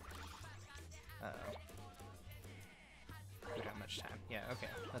 Uh-oh. We don't have much time. Yeah, okay.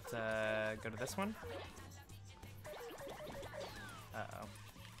 Let's, go to this one. Uh-oh.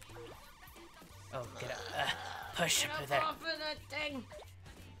 Oh, get up. Push Get up up there. off of that thing.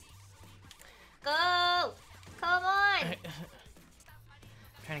 Go! Come on!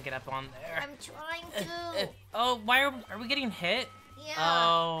 Trying to get up on there. I'm trying to. Oh, why are we getting hit? Yeah.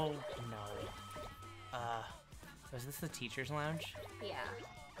 Oh, no. Was this the teacher's lounge? Yeah.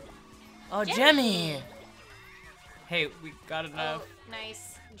 Oh, Jemmy! Jemmy! Hey, we got enough. Oh,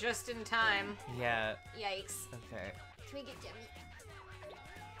 nice. Just in time. Yeah, Yikes. okay. Can we get Jemmy?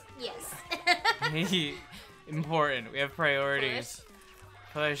 Yes. Important. We have priorities.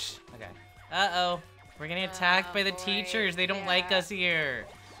 Push. Okay. Uh-oh. We're getting attacked by the boy. teachers. They don't like Yeah. us here.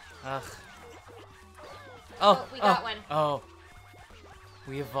 Ugh. Oh, we got one. Oh.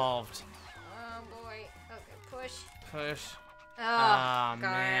 We evolved. Oh boy. Okay, push. Push. Oh, Ah, God.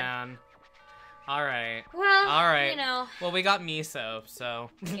 man. Alright. Well, Alright. you know. Well, we got Miso, so.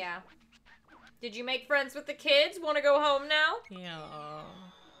 Yeah. Did you make friends with the kids? Want to go home now? Yeah.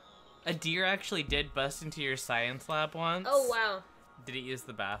 A deer actually did bust into your science lab once. Oh, wow. Did it use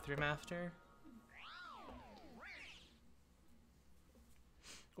the bathroom after?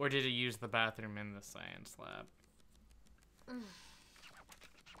 Or did it use the bathroom in the science lab?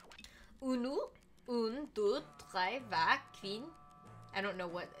 Unu, un, du, drei, va, quin. I don't know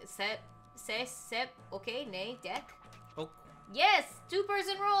what. Set, sep, okay, nay, deck. Oh. Yes,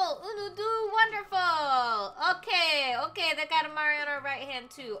 two-person roll. Unu, do, wonderful. Okay, the Katamari on our right hand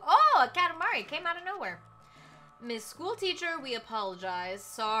too. Oh, a Katamari came out of nowhere. Miss School Teacher, we apologize.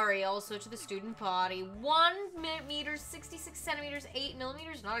 Sorry also to the student body. 1 meter, 66 centimeters, 8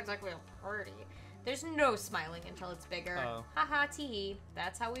 millimeters. Not exactly a party. There's no smiling until it's bigger. Oh. Haha, tee.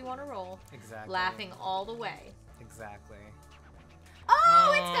 That's how we want to roll. Exactly. Laughing all the way. Exactly.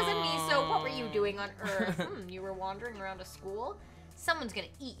 Oh, it's Cousin Miso. What were you doing on Earth? You were wandering around a school? Someone's gonna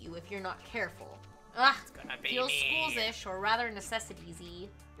eat you if you're not careful. Ugh, It's gonna be feels me. schools-ish, or rather necessities-y.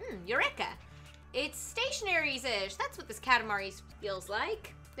 Eureka! It's stationaries-ish. That's what this Katamari feels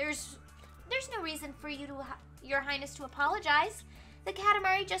like. There's no reason for you to, Your Highness, to apologize. The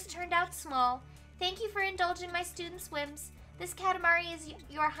Katamari just turned out small. Thank you for indulging my students' whims. This Katamari is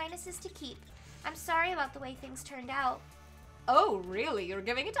Your Highness's to keep. I'm sorry about the way things turned out. Oh, really? You're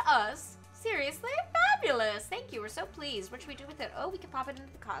giving it to us? Seriously? Fabulous! Thank you, we're so pleased. What should we do with it? Oh, we can pop it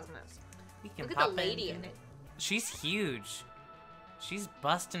into the cosmos. We can Look at pop the lady in it. She's huge. She's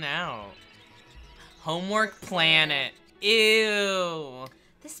busting out. Homework planet. Ew.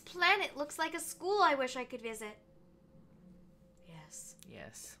 This planet looks like a school I wish I could visit. Yes.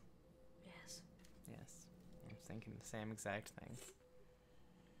 Yes. Yes. Yes. I'm thinking the same exact thing.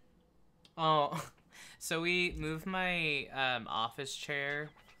 Oh, so we moved my office chair,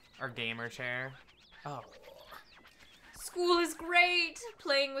 our gamer chair. Oh. School is great.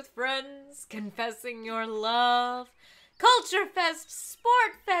 Playing with friends, confessing your love. Culture fest,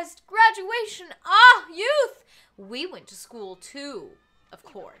 sport fest, graduation. Ah, youth! We went to school too, of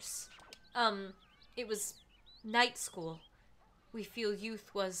course. It was night school. We feel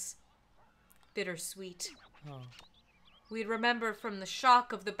youth was bittersweet. Oh. We'd remember from the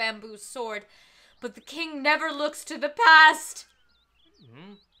shock of the bamboo sword, but the king never looks to the past.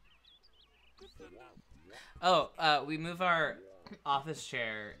 Mm-hmm. Oh, we move our office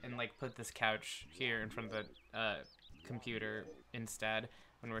chair and like put this couch here in front of the computer instead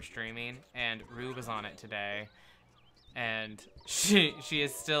when we're streaming, and Rue was on it today, and she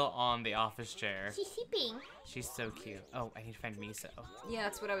is still on the office chair. She's sleeping. She's so cute. Oh, I need to find Miso. Yeah,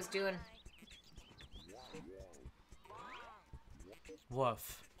 that's what I was doing.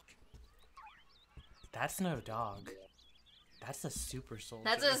 Woof. That's no dog. That's a super soldier.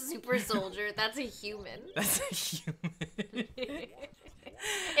 That's a super soldier. That's a human. That's a human.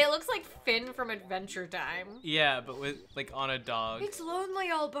 It looks like Finn from Adventure Time. Yeah, but with like on a dog. It's lonely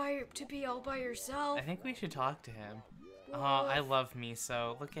to be all by yourself. I think we should talk to him. Oh, I love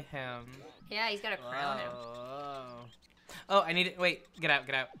Miso. Look at him. Yeah, he's got a crown now. Oh, I need it. Wait, get out,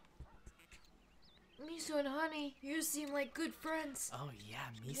 get out. Miso and Honey, you seem like good friends. Oh yeah,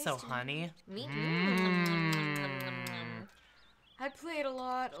 Miso, honey. Me? Mm. I played a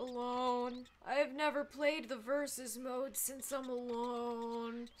lot alone. I've never played the versus mode since I'm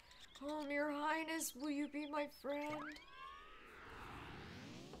alone. Oh, Your Highness, will you be my friend?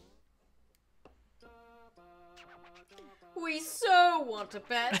 We so want a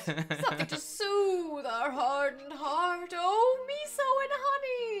pet. Something to soothe our hardened heart. Oh, Miso and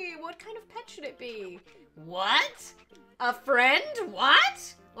Honey. What kind of pet should it be? What? A friend?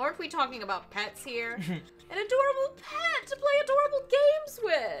 What? Aren't we talking about pets here? An adorable pet to play adorable games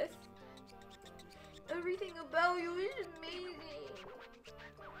with. Everything about you is amazing.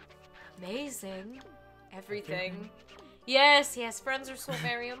 Amazing? Everything. Yes, friends are so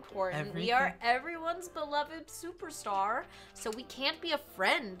very important. We are everyone's beloved superstar, so we can't be a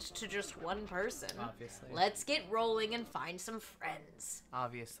friend to just one person. Obviously. Let's get rolling and find some friends.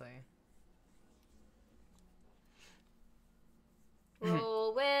 Obviously.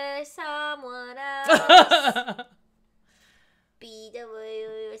 Roll with someone else. Be the way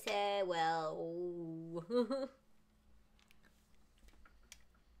you say, well.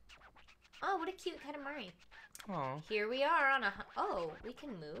 Oh, what a cute Katamari. Oh. Here we are on a... Oh, we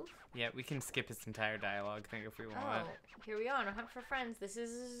can move. Yeah, we can skip this entire dialogue thing if we want. Oh, here we are on a hunt for friends. This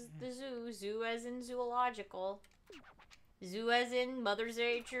is the zoo. Zoo as in zoological. Zoo as in Mother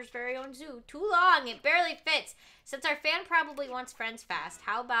Nature's very own zoo. Too long. It barely fits. Since our fan probably wants friends fast,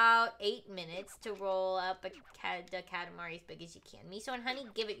 how about 8 minutes to roll up the Katamari as big as you can? Miso and Honey,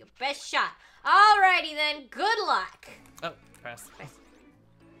 give it your best shot. Alrighty then. Good luck. Oh, press.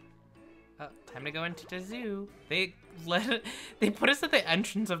 Oh, time to go into the zoo. They put us at the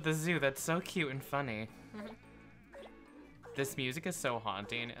entrance of the zoo. That's so cute and funny. This music is so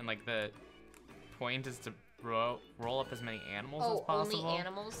haunting, and like the point is to roll up as many animals as possible. Only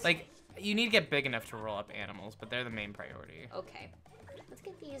animals? Like, you need to get big enough to roll up animals, but they're the main priority. Okay. Let's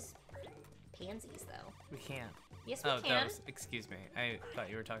get these pansies, though. We can't. Yes, we can. Those. Excuse me. I thought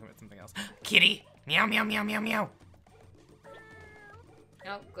you were talking about something else. Kitty! Meow, meow, meow, meow, meow.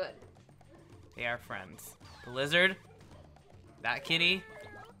 Oh, good. They are friends. The lizard. That kitty.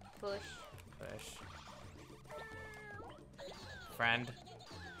 Push. Push. Friend.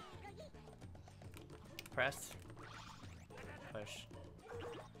 Press. Push.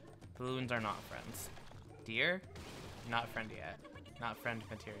 Balloons are not friends. Deer? Not friend yet. Not friend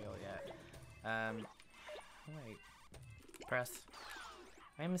material yet. Wait. Press.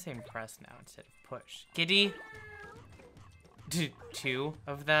 I'm saying press now instead of push. Giddy. Two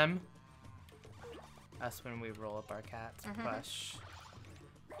of them. Us when we roll up our cats. Push.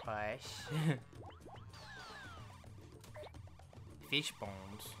 Push. Fish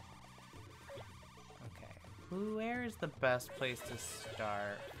bones. Okay. Where is the best place to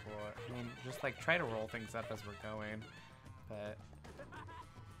start for? I mean, just like try to roll things up as we're going. But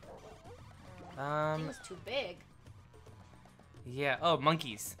I think it's too big. yeah. Oh,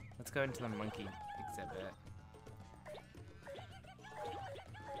 monkeys. Let's go into the monkey exhibit.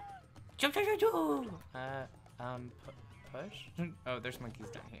 Push? Oh, there's monkeys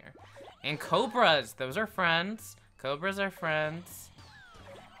down here. And cobras! Those are friends. Cobras are friends.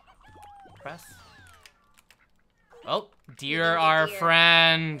 Press. Oh, deer are deer.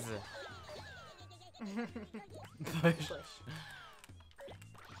 friends! Push.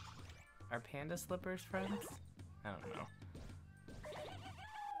 Are panda slippers friends? I don't know.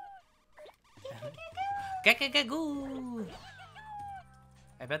 Gagagagoo!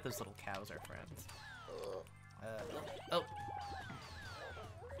 I bet those little cows are friends. Oh.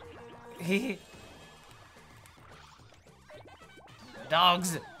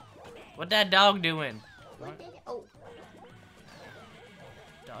 Dogs! What that dog doing? What did oh,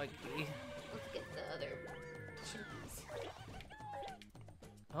 Doggy. let's get the other chimpanzees.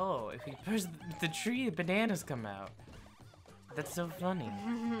 Oh, if he pushes the tree, bananas come out. That's so funny.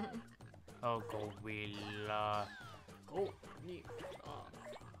 Oh, gorilla.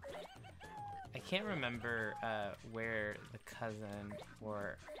 I can't remember where the cousin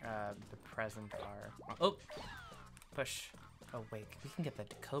or the present are. Oh! Push. Oh, wait. We can get the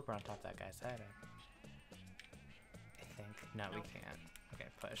cobra on top of that guy's head. I think. No, we can't. Okay,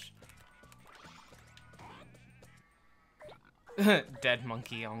 push. Dead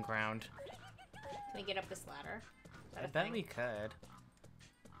monkey on ground. Can we get up this ladder? Is that I a bet thing? we could.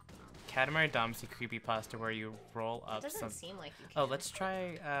 Katamari Damacy creepypasta where you roll up It doesn't some... seem like you can. Oh, let's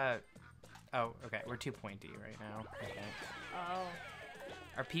try, oh, okay, we're too pointy right now, I think. Oh.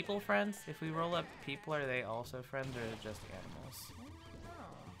 Are people friends? If we roll up people, are they also friends or just animals?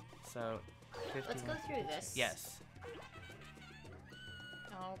 Oh. So, 51. Let's go through this. Yes.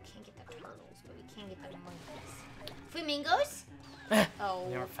 Oh, can't get the turtles, but we can get the monkeys. Flamingos? Oh.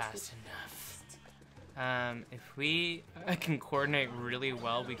 They were fast enough. If we can coordinate really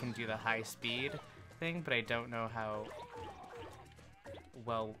well, we can do the high speed thing, but I don't know how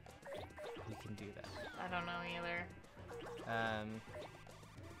well we can do that. I don't know either.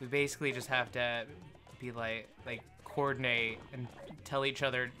 We basically just have to be like coordinate and tell each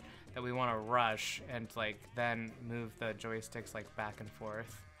other that we want to rush and like then move the joysticks like back and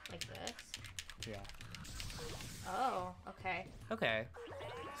forth. Like this? Yeah. Oh, okay. Okay.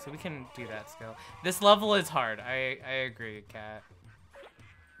 So we can do that skill. This level is hard. I agree, Kat.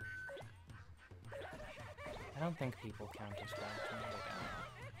 I don't think people count as friends. No,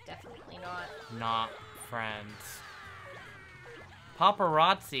 they Definitely not. don't. Not friends.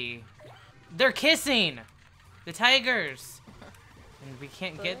 Paparazzi. They're kissing! The tigers! And we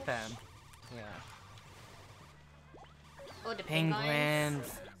can't get them. Yeah. Oh, the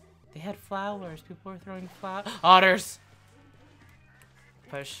Penguins. They had flowers. People were throwing flowers. Otters!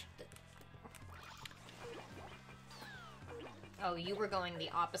 Push. Oh, you were going the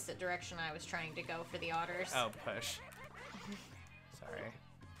opposite direction I was trying to go for the otters. Oh, push. Sorry.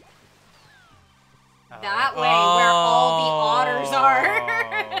 That way, where all the otters are.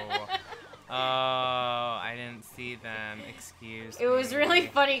 Oh, I didn't see them. Excuse me. It was really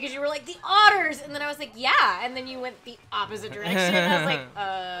funny because you were like, the otters! And then I was like, yeah. And then you went the opposite direction. And I was like,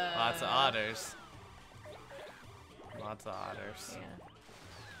 Lots of otters. Lots of otters. Yeah.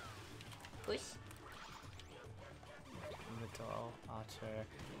 Push. Little otter.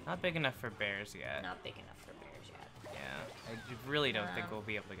 Not big enough for bears yet. Not big enough for bears yet. Yeah. I really don't think we'll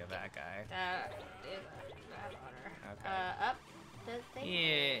be able to get that guy. That is that otter. Okay. Up the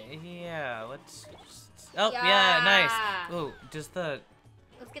thing. Yeah, let's just... Oh, yeah, nice. Ooh, just the...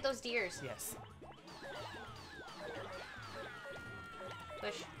 Let's get those deers. Yes.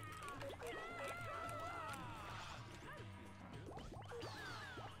 Push.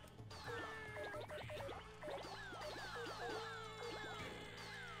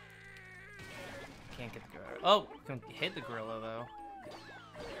 Can't get the gorilla. Oh, can hit the gorilla, though.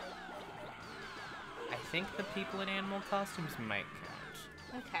 I think the people in animal costumes might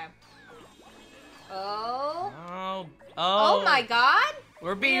count. Okay. Oh. Oh. Oh my god!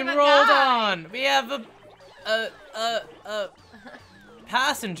 We're being have a rolled guy. on. We have a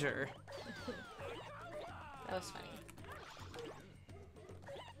passenger. That was funny.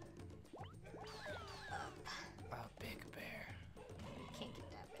 A big bear. Can't get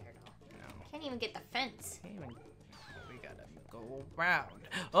can't even get the fence. We gotta go around.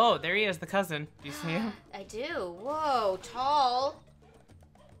 Oh, there he is, the cousin. Do you see him? I do. Whoa, tall.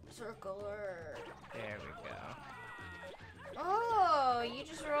 Circular. There we go. Oh, you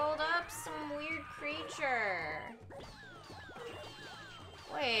just rolled up some weird creature.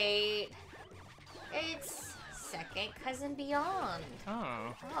 Wait. It's second cousin beyond.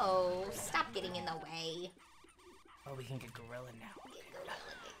 Oh. Oh, stop getting in the way. Oh, we can get gorilla now. Get gorilla,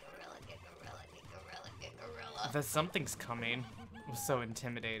 get gorilla, get gorilla, get gorilla, get gorilla. The something's coming. It was so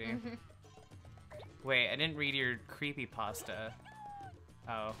intimidating. Wait, I didn't read your creepypasta.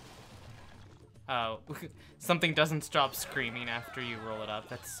 Oh. Oh. Something doesn't stop screaming after you roll it up.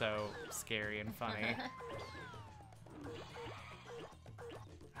 That's so scary and funny.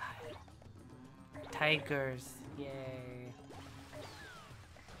 Tigers. Yay.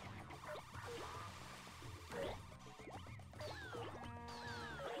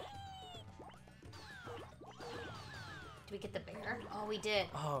 Did we get the bear? Oh, we did.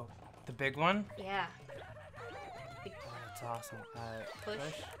 Oh, the big one? Yeah. Oh, that's awesome.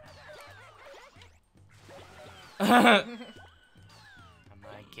 Push. I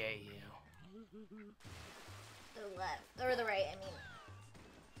might get you. The left. Or the right, I mean.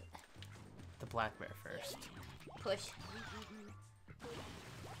 The black bear first. Push.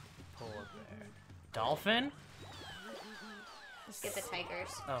 Polar bear. Dolphin? Let's get the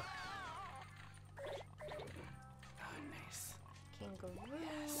tigers. Oh. Oh, nice. Kangaroo.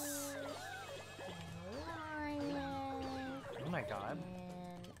 Yes. Lion. Oh my god.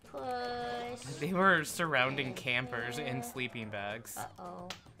 And push. They were surrounding campers in sleeping bags. Uh-oh.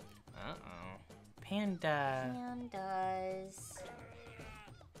 Uh-oh. Panda. Pandas.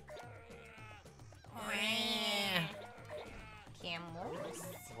 Camels.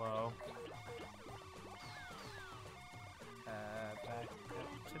 Whoa. Back up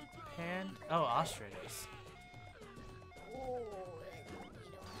to panda. Oh, ostriches. Ooh,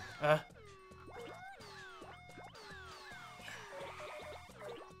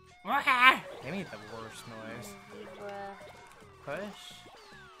 They made the worst noise. zebra. Push.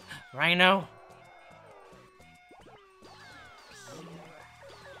 Rhino.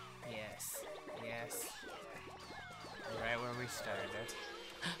 Yes. Yes. Right where we started.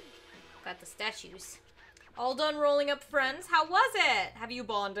 Got the statues. All done rolling up, friends. How was it? Have you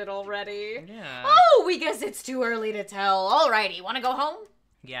bonded already? Yeah. Oh, we guess it's too early to tell. Alrighty, wanna go home?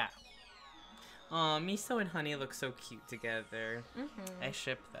 Yeah. Aw, Miso and Honey look so cute together. I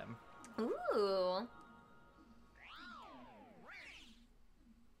ship them. Ooh.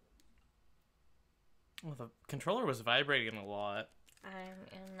 Well, the controller was vibrating a lot I'm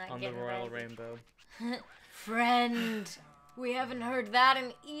not on the getting Royal ready. Rainbow. Friend, we haven't heard that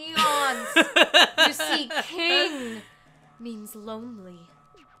in eons. You see, king means lonely.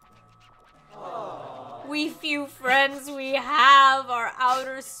 We few friends we have are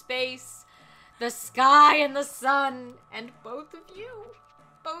outer space, the sky and the sun, and both of you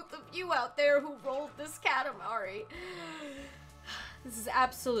out there who rolled this Katamari. This is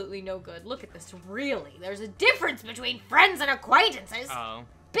absolutely no good. Look at this, really. There's a difference between friends and acquaintances. Oh.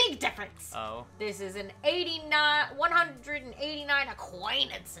 Big difference. Oh. This is 189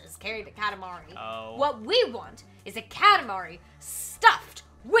 acquaintances carry the Katamari. Oh. What we want is a Katamari stuffed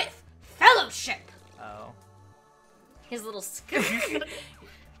with fellowship. Oh. His little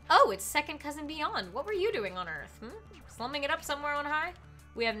Oh, it's second cousin beyond. What were you doing on Earth? Slumming it up somewhere on high?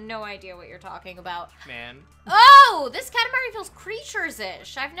 We have no idea what you're talking about. Man. Oh, this Katamari feels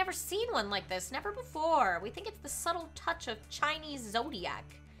creatures-ish. I've never seen one like this. Never before. We think it's the subtle touch of Chinese zodiac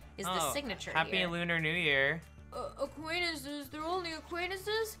is the signature Happy here. Lunar New Year. Acquaintances? They're only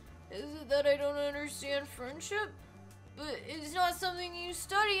acquaintances? Is it that I don't understand friendship? But it's not something you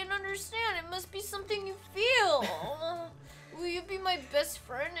study and understand. It must be something you feel. Will you be my best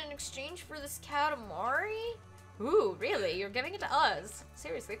friend in exchange for this Katamari? Ooh, really? You're giving it to us?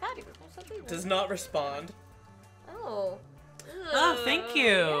 Seriously, Patty, Does not respond. Oh. Oh, thank you.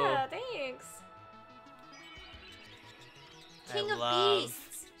 Yeah, thanks. King of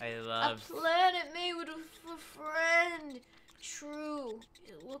Beasts. I love. A planet made with a friend. True.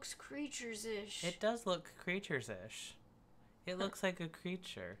 It looks creatures-ish. It does look creatures-ish. It looks like a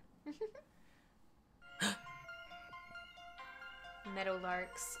creature.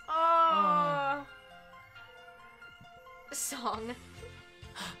 Meadowlarks. Oh. Song.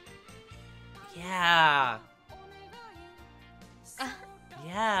 Yeah.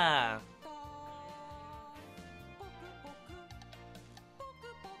 Yeah.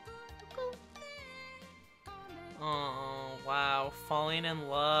 Oh, wow. Falling in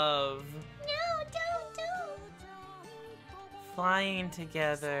love. No, don't. Flying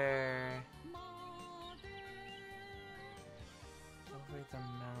together. the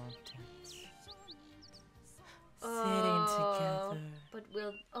mountains. Oh, Sitting together. but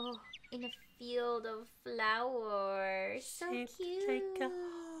we'll in a field of flowers. So Shaped cute. like a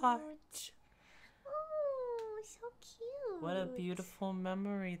heart. Oh, so cute. What a beautiful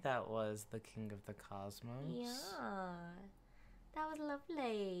memory that was, the king of the cosmos. Yeah, that was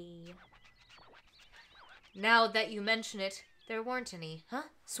lovely. Now that you mention it, there weren't any, huh?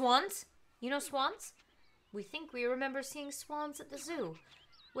 Swans? You know swans? We think we remember seeing swans at the zoo.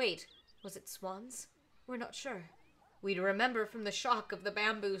 Wait, was it swans? We're not sure. We'd remember from the shock of the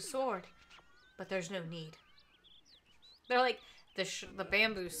bamboo sword. But there's no need. They're like the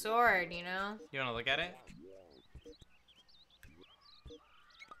bamboo sword, you know? You want to look at it?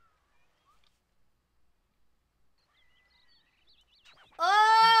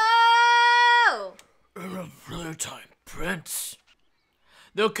 Oh! In a playtime, Prince.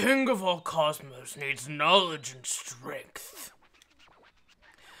 The king of all cosmos needs knowledge and strength.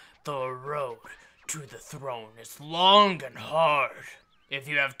 The road to the throne is long and hard. If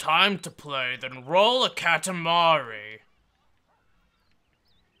you have time to play, then roll a Katamari.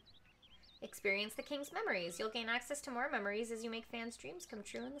 Experience the king's memories. You'll gain access to more memories as you make fans' dreams come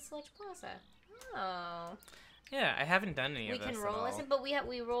true in the Sludge Plaza. Oh. Yeah, I haven't done any We of this can roll at as all. but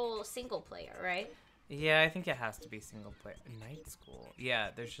we roll single player, right? Yeah, I think it has to be single player. Night school. Yeah,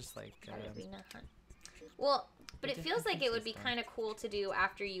 there's just like... Well, but it feels like it would be system. kind of cool to do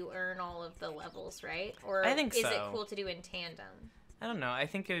after you earn all of the levels, right? Or I think is it so. cool to do in tandem? I don't know. I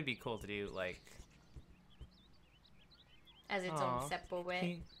think it would be cool to do, like... As its Aw. own separate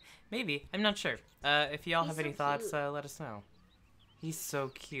way? Maybe. I'm not sure. If y'all He's have any so thoughts, cute. let us know. He's so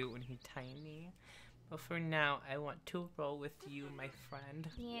cute when he's tiny. But for now, I want to roll with you, my friend.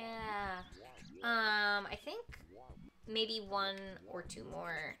 Yeah. I think maybe one or two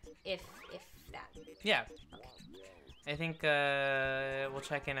more, if that. Yeah. I think we'll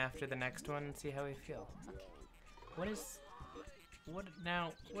check in after the next one and see how we feel. What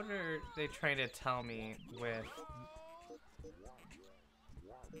are they trying to tell me with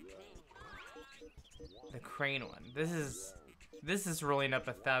the crane one? This is rolling up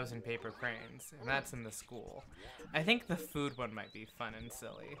 1,000 paper cranes, and that's in the school. I think the food one might be fun and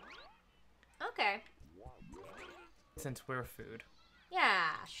silly, Okay. since we're food. Yeah,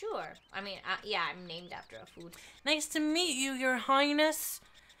 sure. I mean, yeah, I'm named after a food. Nice to meet you, Your Highness.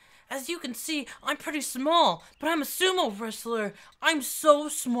 As you can see, I'm pretty small, but I'm a sumo wrestler. I'm so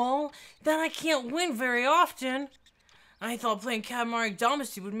small that I can't win very often. I thought playing Katamari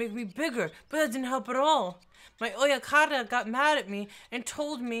Damacy would make me bigger, but that didn't help at all. My Oyakata got mad at me and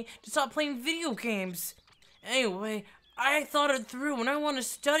told me to stop playing video games. Anyway, I thought it through and I want to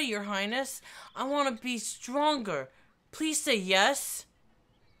study, Your Highness. I want to be stronger. Please say yes.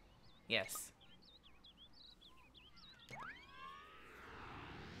 Yes.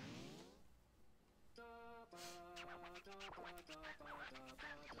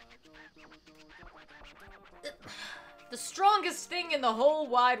 The strongest thing in the whole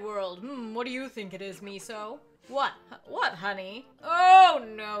wide world. What do you think it is, Miso? What? What, honey? Oh,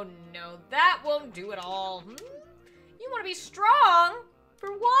 no, that won't do at all. You want to be strong?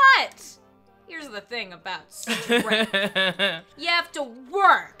 For what? Here's the thing about strength. You have to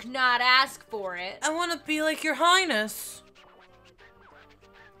work, not ask for it. I want to be like Your Highness.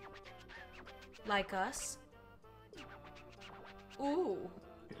 Like us? Ooh.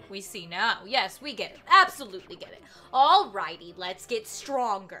 We see now. Yes, we get it. Absolutely get it. Alrighty, let's get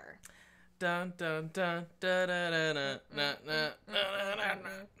stronger. Dun dun dun da da da da na na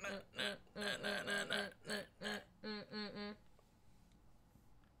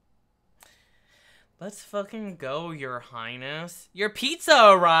Let's fucking go, Your Highness. Your pizza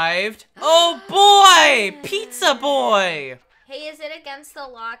arrived. Oh boy! Pizza boy! Hey, is it against the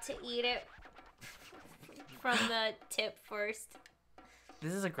law to eat it from the tip first?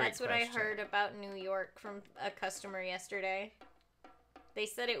 This is a great That's what question. I heard about New York from a customer yesterday. They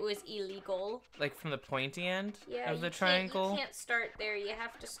said it was illegal. Like from the pointy end Yeah, of the you triangle? can't start there. You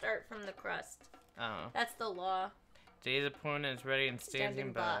have to start from the crust. Oh. That's the law. Jay's opponent is ready and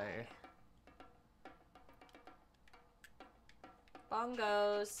standing by.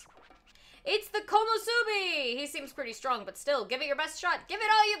 Bongos. It's the Konosubi! He seems pretty strong, but still, give it your best shot. Give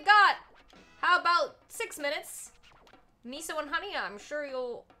it all you've got! How about 6 minutes? Miso and Honey, I'm sure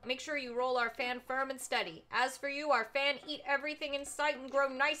you'll make sure you roll our fan firm and steady. As for you, our fan eat everything in sight and grow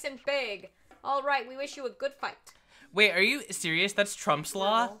nice and big. All right, we wish you a good fight. Wait, are you serious? That's Trump's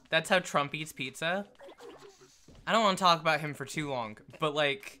law? No. That's how Trump eats pizza? I don't want to talk about him for too long, but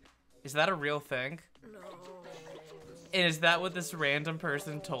like, is that a real thing? No. And is that what this random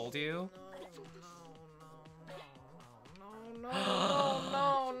person told you? No.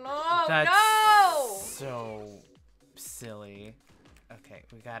 That's no! so silly. Okay,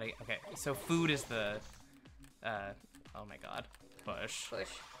 we gotta. Okay, so food is the. Oh my god. Push. Push.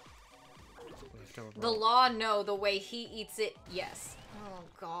 We have to The roll. law, no. The way he eats it, yes. Oh,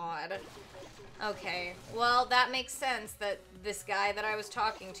 God. Okay. Well, that makes sense that this guy that I was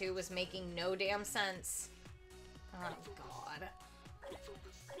talking to was making no damn sense. Oh, God.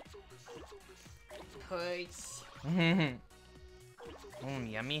 Push.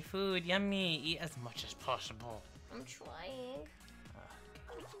 Yummy food, yummy. Eat as much as possible. I'm trying.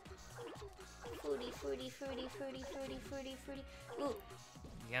 Fruity, fruity, fruity, fruity, fruity, fruity, fruity. Ooh.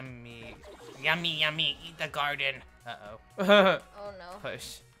 Yummy. Yummy, yummy. Eat the garden. Uh-oh. Oh, no.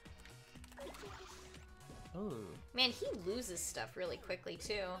 Push. Ooh. Man, he loses stuff really quickly,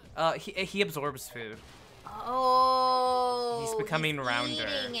 too. He absorbs food. Oh. He's becoming he's rounder.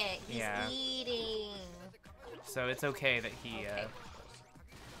 Eating it. He's Yeah. eating. So it's okay that he, Okay.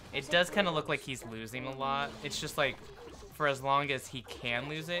 It does kind of look like he's losing a lot. It's just like, for as long as he can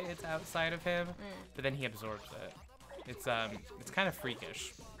lose it, it's outside of him. But then he absorbs it. It's kind of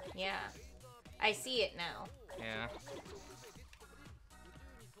freakish. Yeah. I see it now. Yeah.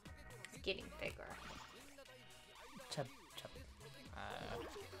 It's getting bigger. Chub, chub.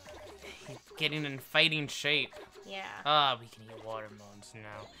 He's getting in fighting shape. Yeah. We can eat watermelons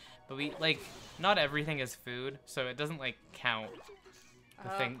now. But not everything is food, so it doesn't, count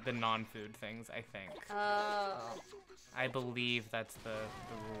the non-food things, I think. Oh. I believe that's the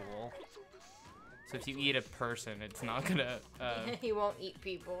rule. So if you eat a person, it's not gonna, He won't eat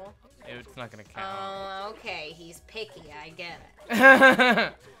people. it's not gonna count. Oh, okay. He's picky. I get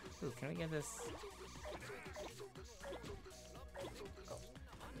it. Ooh, can we get this?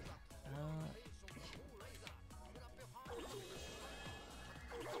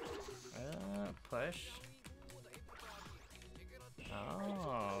 Push.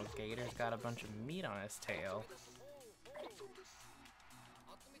 Oh, Gator's got a bunch of meat on his tail.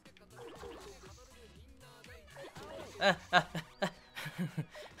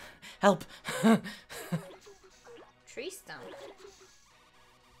 Help! Tree stump.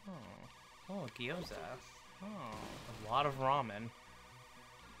 Oh, gyoza. Oh, a lot of ramen.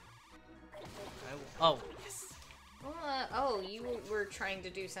 Oh, yes. Oh, you were trying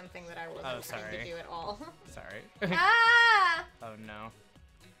to do something that I wasn't trying to do at all. Sorry. Ah! Oh no.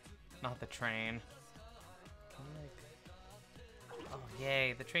 Not the train. Oh,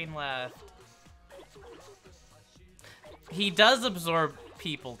 yay, the train left. He does absorb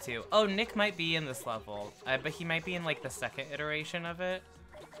people too. Oh, Nick might be in this level, but he might be in the second iteration of it.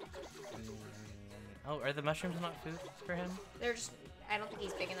 Oh, are the mushrooms not food for him? They're just, I don't think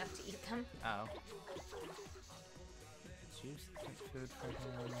he's big enough to eat them. Oh. Juice isn't food for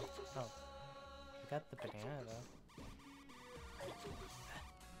him. Oh. I got the banana though.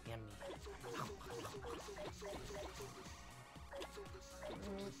 Yummy.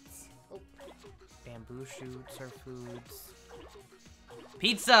 Oh. Bamboo shoots are foods.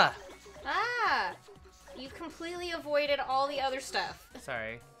 Pizza! Ah! You completely avoided all the other stuff.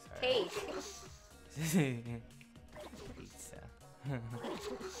 Sorry. Cake. Pizza.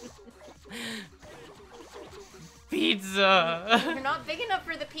 Pizza! You're not big enough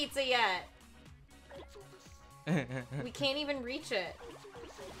for the pizza yet. We can't even reach it.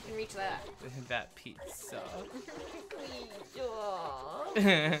 We can reach that. That pizza.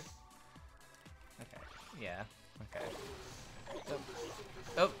 Okay. Okay. Yeah. Okay.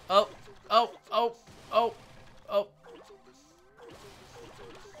 Oh. Oh. Oh. Oh. Oh. Oh.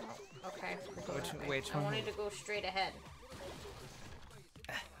 Okay. Which I one? wanted to go straight ahead.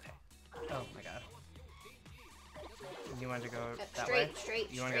 Okay. Oh my god. You wanted to go that straight, way?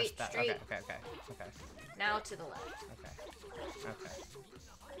 straight, You want to go straight, that? straight. Okay. Now to the left. Okay.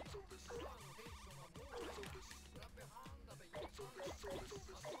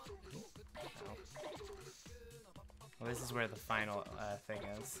 Well, this is where the final thing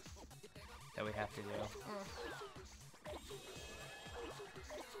is that we have to do.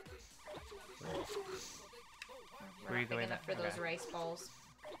 We're not big enough for those rice balls.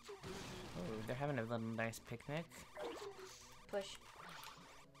 Oh, they're having a little nice picnic. Push.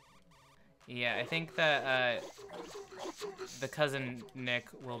 Yeah, I think that the cousin Nick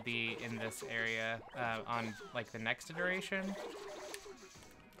will be in this area on the next iteration.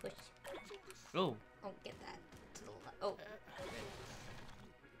 Push. Oh. Oh, get that to the left. Oh.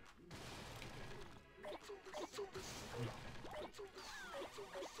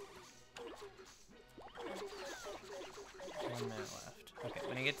 One minute left. Okay,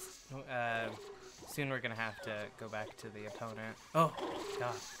 when he gets soon we're gonna have to go back to the opponent. Oh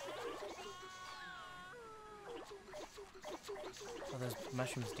god. Oh, those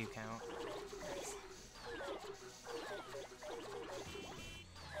mushrooms do count.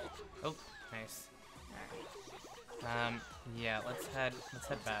 Oh, nice. Yeah, let's head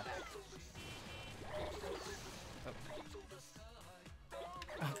back.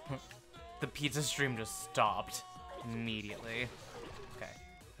 Oh. The pizza stream just stopped immediately. Okay,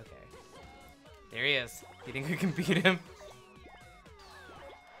 okay. There he is. You think we can beat him?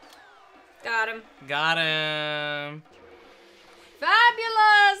 Got him. Got him.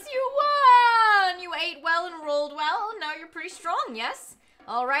 Fabulous! You won! You ate well and rolled well. Now you're pretty strong, yes?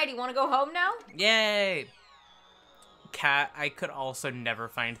 Alrighty, wanna go home now? Yay! Cat, I could also never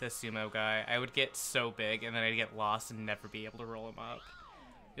find the sumo guy. I would get so big and then I'd get lost and never be able to roll him up.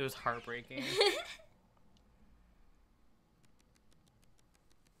 It was heartbreaking.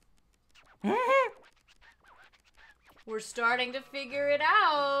 We're starting to figure it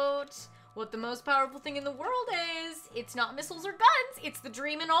out. What the most powerful thing in the world is. It's not missiles or guns. It's the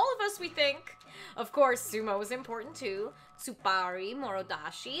dream in all of us, we think. Of course, sumo is important too. Tsubari,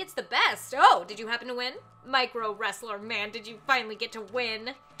 Morodashi, it's the best. Oh, did you happen to win? Micro wrestler, man, did you finally get to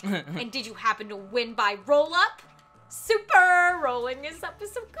win? And did you happen to win by roll-up? Super! Rolling us up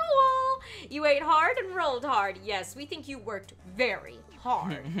is so cool. You ate hard and rolled hard. Yes, we think you worked very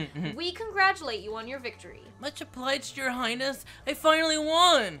hard. We congratulate you on your victory. Much obliged, Your Highness. I finally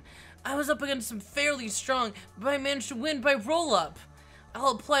won. I was up against some fairly strong, but I managed to win by roll-up.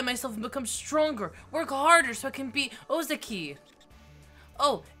 I'll apply myself and become stronger, work harder so I can beat Ozaki.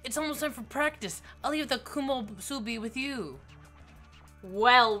 Oh, it's almost time for practice. I'll leave the Kumosubi with you.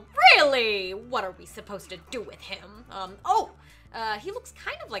 Well, really? What are we supposed to do with him? He looks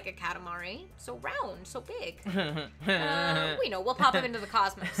kind of like a Katamari. So round, so big. We know, we'll pop him into the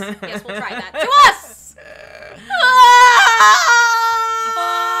cosmos. Yes, we'll try that. To us!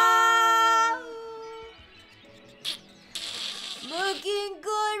 Looking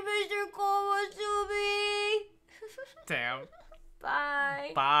good, Mr. Komosubi. Damn.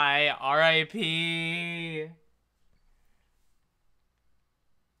 Bye. Bye. R.I.P.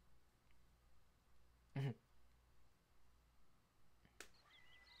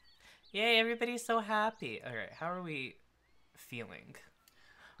 Yay, everybody's so happy. Alright, how are we feeling?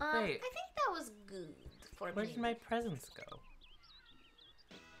 Wait. I think that was good for Where me. did my presents go?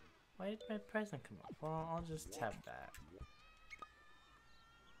 Why did my present come up? Well, I'll just tap that.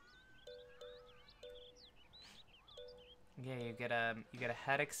 Yeah, you get a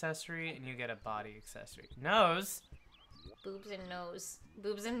head accessory and you get a body accessory. Nose. Boobs and nose.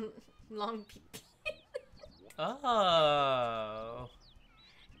 Boobs and long pee. Oh.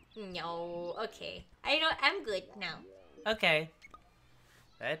 No, okay. I'm good now. Okay.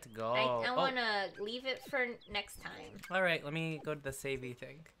 Let's go. I wanna leave it for next time. All right, let me go to the savey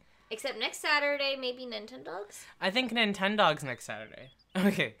thing. Except next Saturday, maybe Nintendogs. I think Nintendogs next Saturday.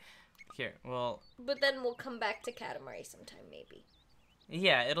 Okay. Here, well. But then we'll come back to Katamari sometime, maybe.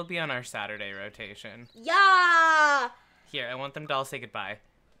 Yeah, it'll be on our Saturday rotation. Yeah! Here, I want them to all say goodbye.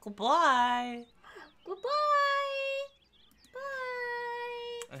 Goodbye. Goodbye! Bye!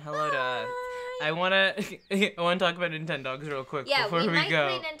 And hello to. Bye. I wanna talk about Nintendogs real quick before we might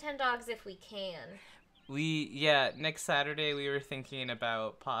go. play Nintendogs if we can. Next Saturday we were thinking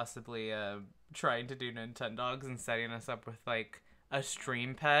about possibly trying to do Nintendogs and setting us up with like a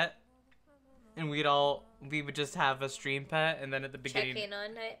stream pet. And we would just have a stream pet, and then at the beginning, Check in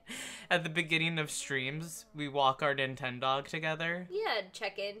on it. at the beginning of streams, we walk our Nintendog together. Yeah,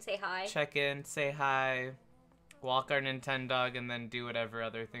 check in, say hi. Check in, say hi, walk our Nintendog, and then do whatever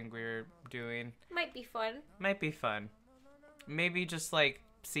other thing we were doing. Might be fun. Might be fun. Maybe just like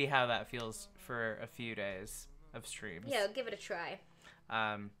see how that feels for a few days of streams. Yeah, give it a try.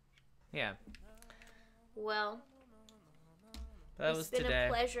 Yeah. Well, That was it's been today. a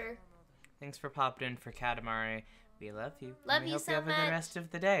pleasure. Thanks for popping in for Katamari. We love you. Love and we you hope so you have a much. good rest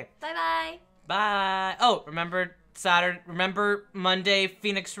of the day. Bye-bye. Bye. Oh, remember Monday,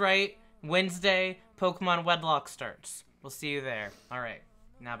 Phoenix Wright. Wednesday, Pokemon Wedlock starts. We'll see you there. All right.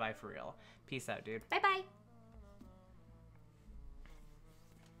 Now bye for real. Peace out, dude. Bye-bye.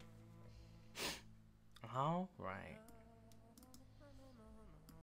 All right.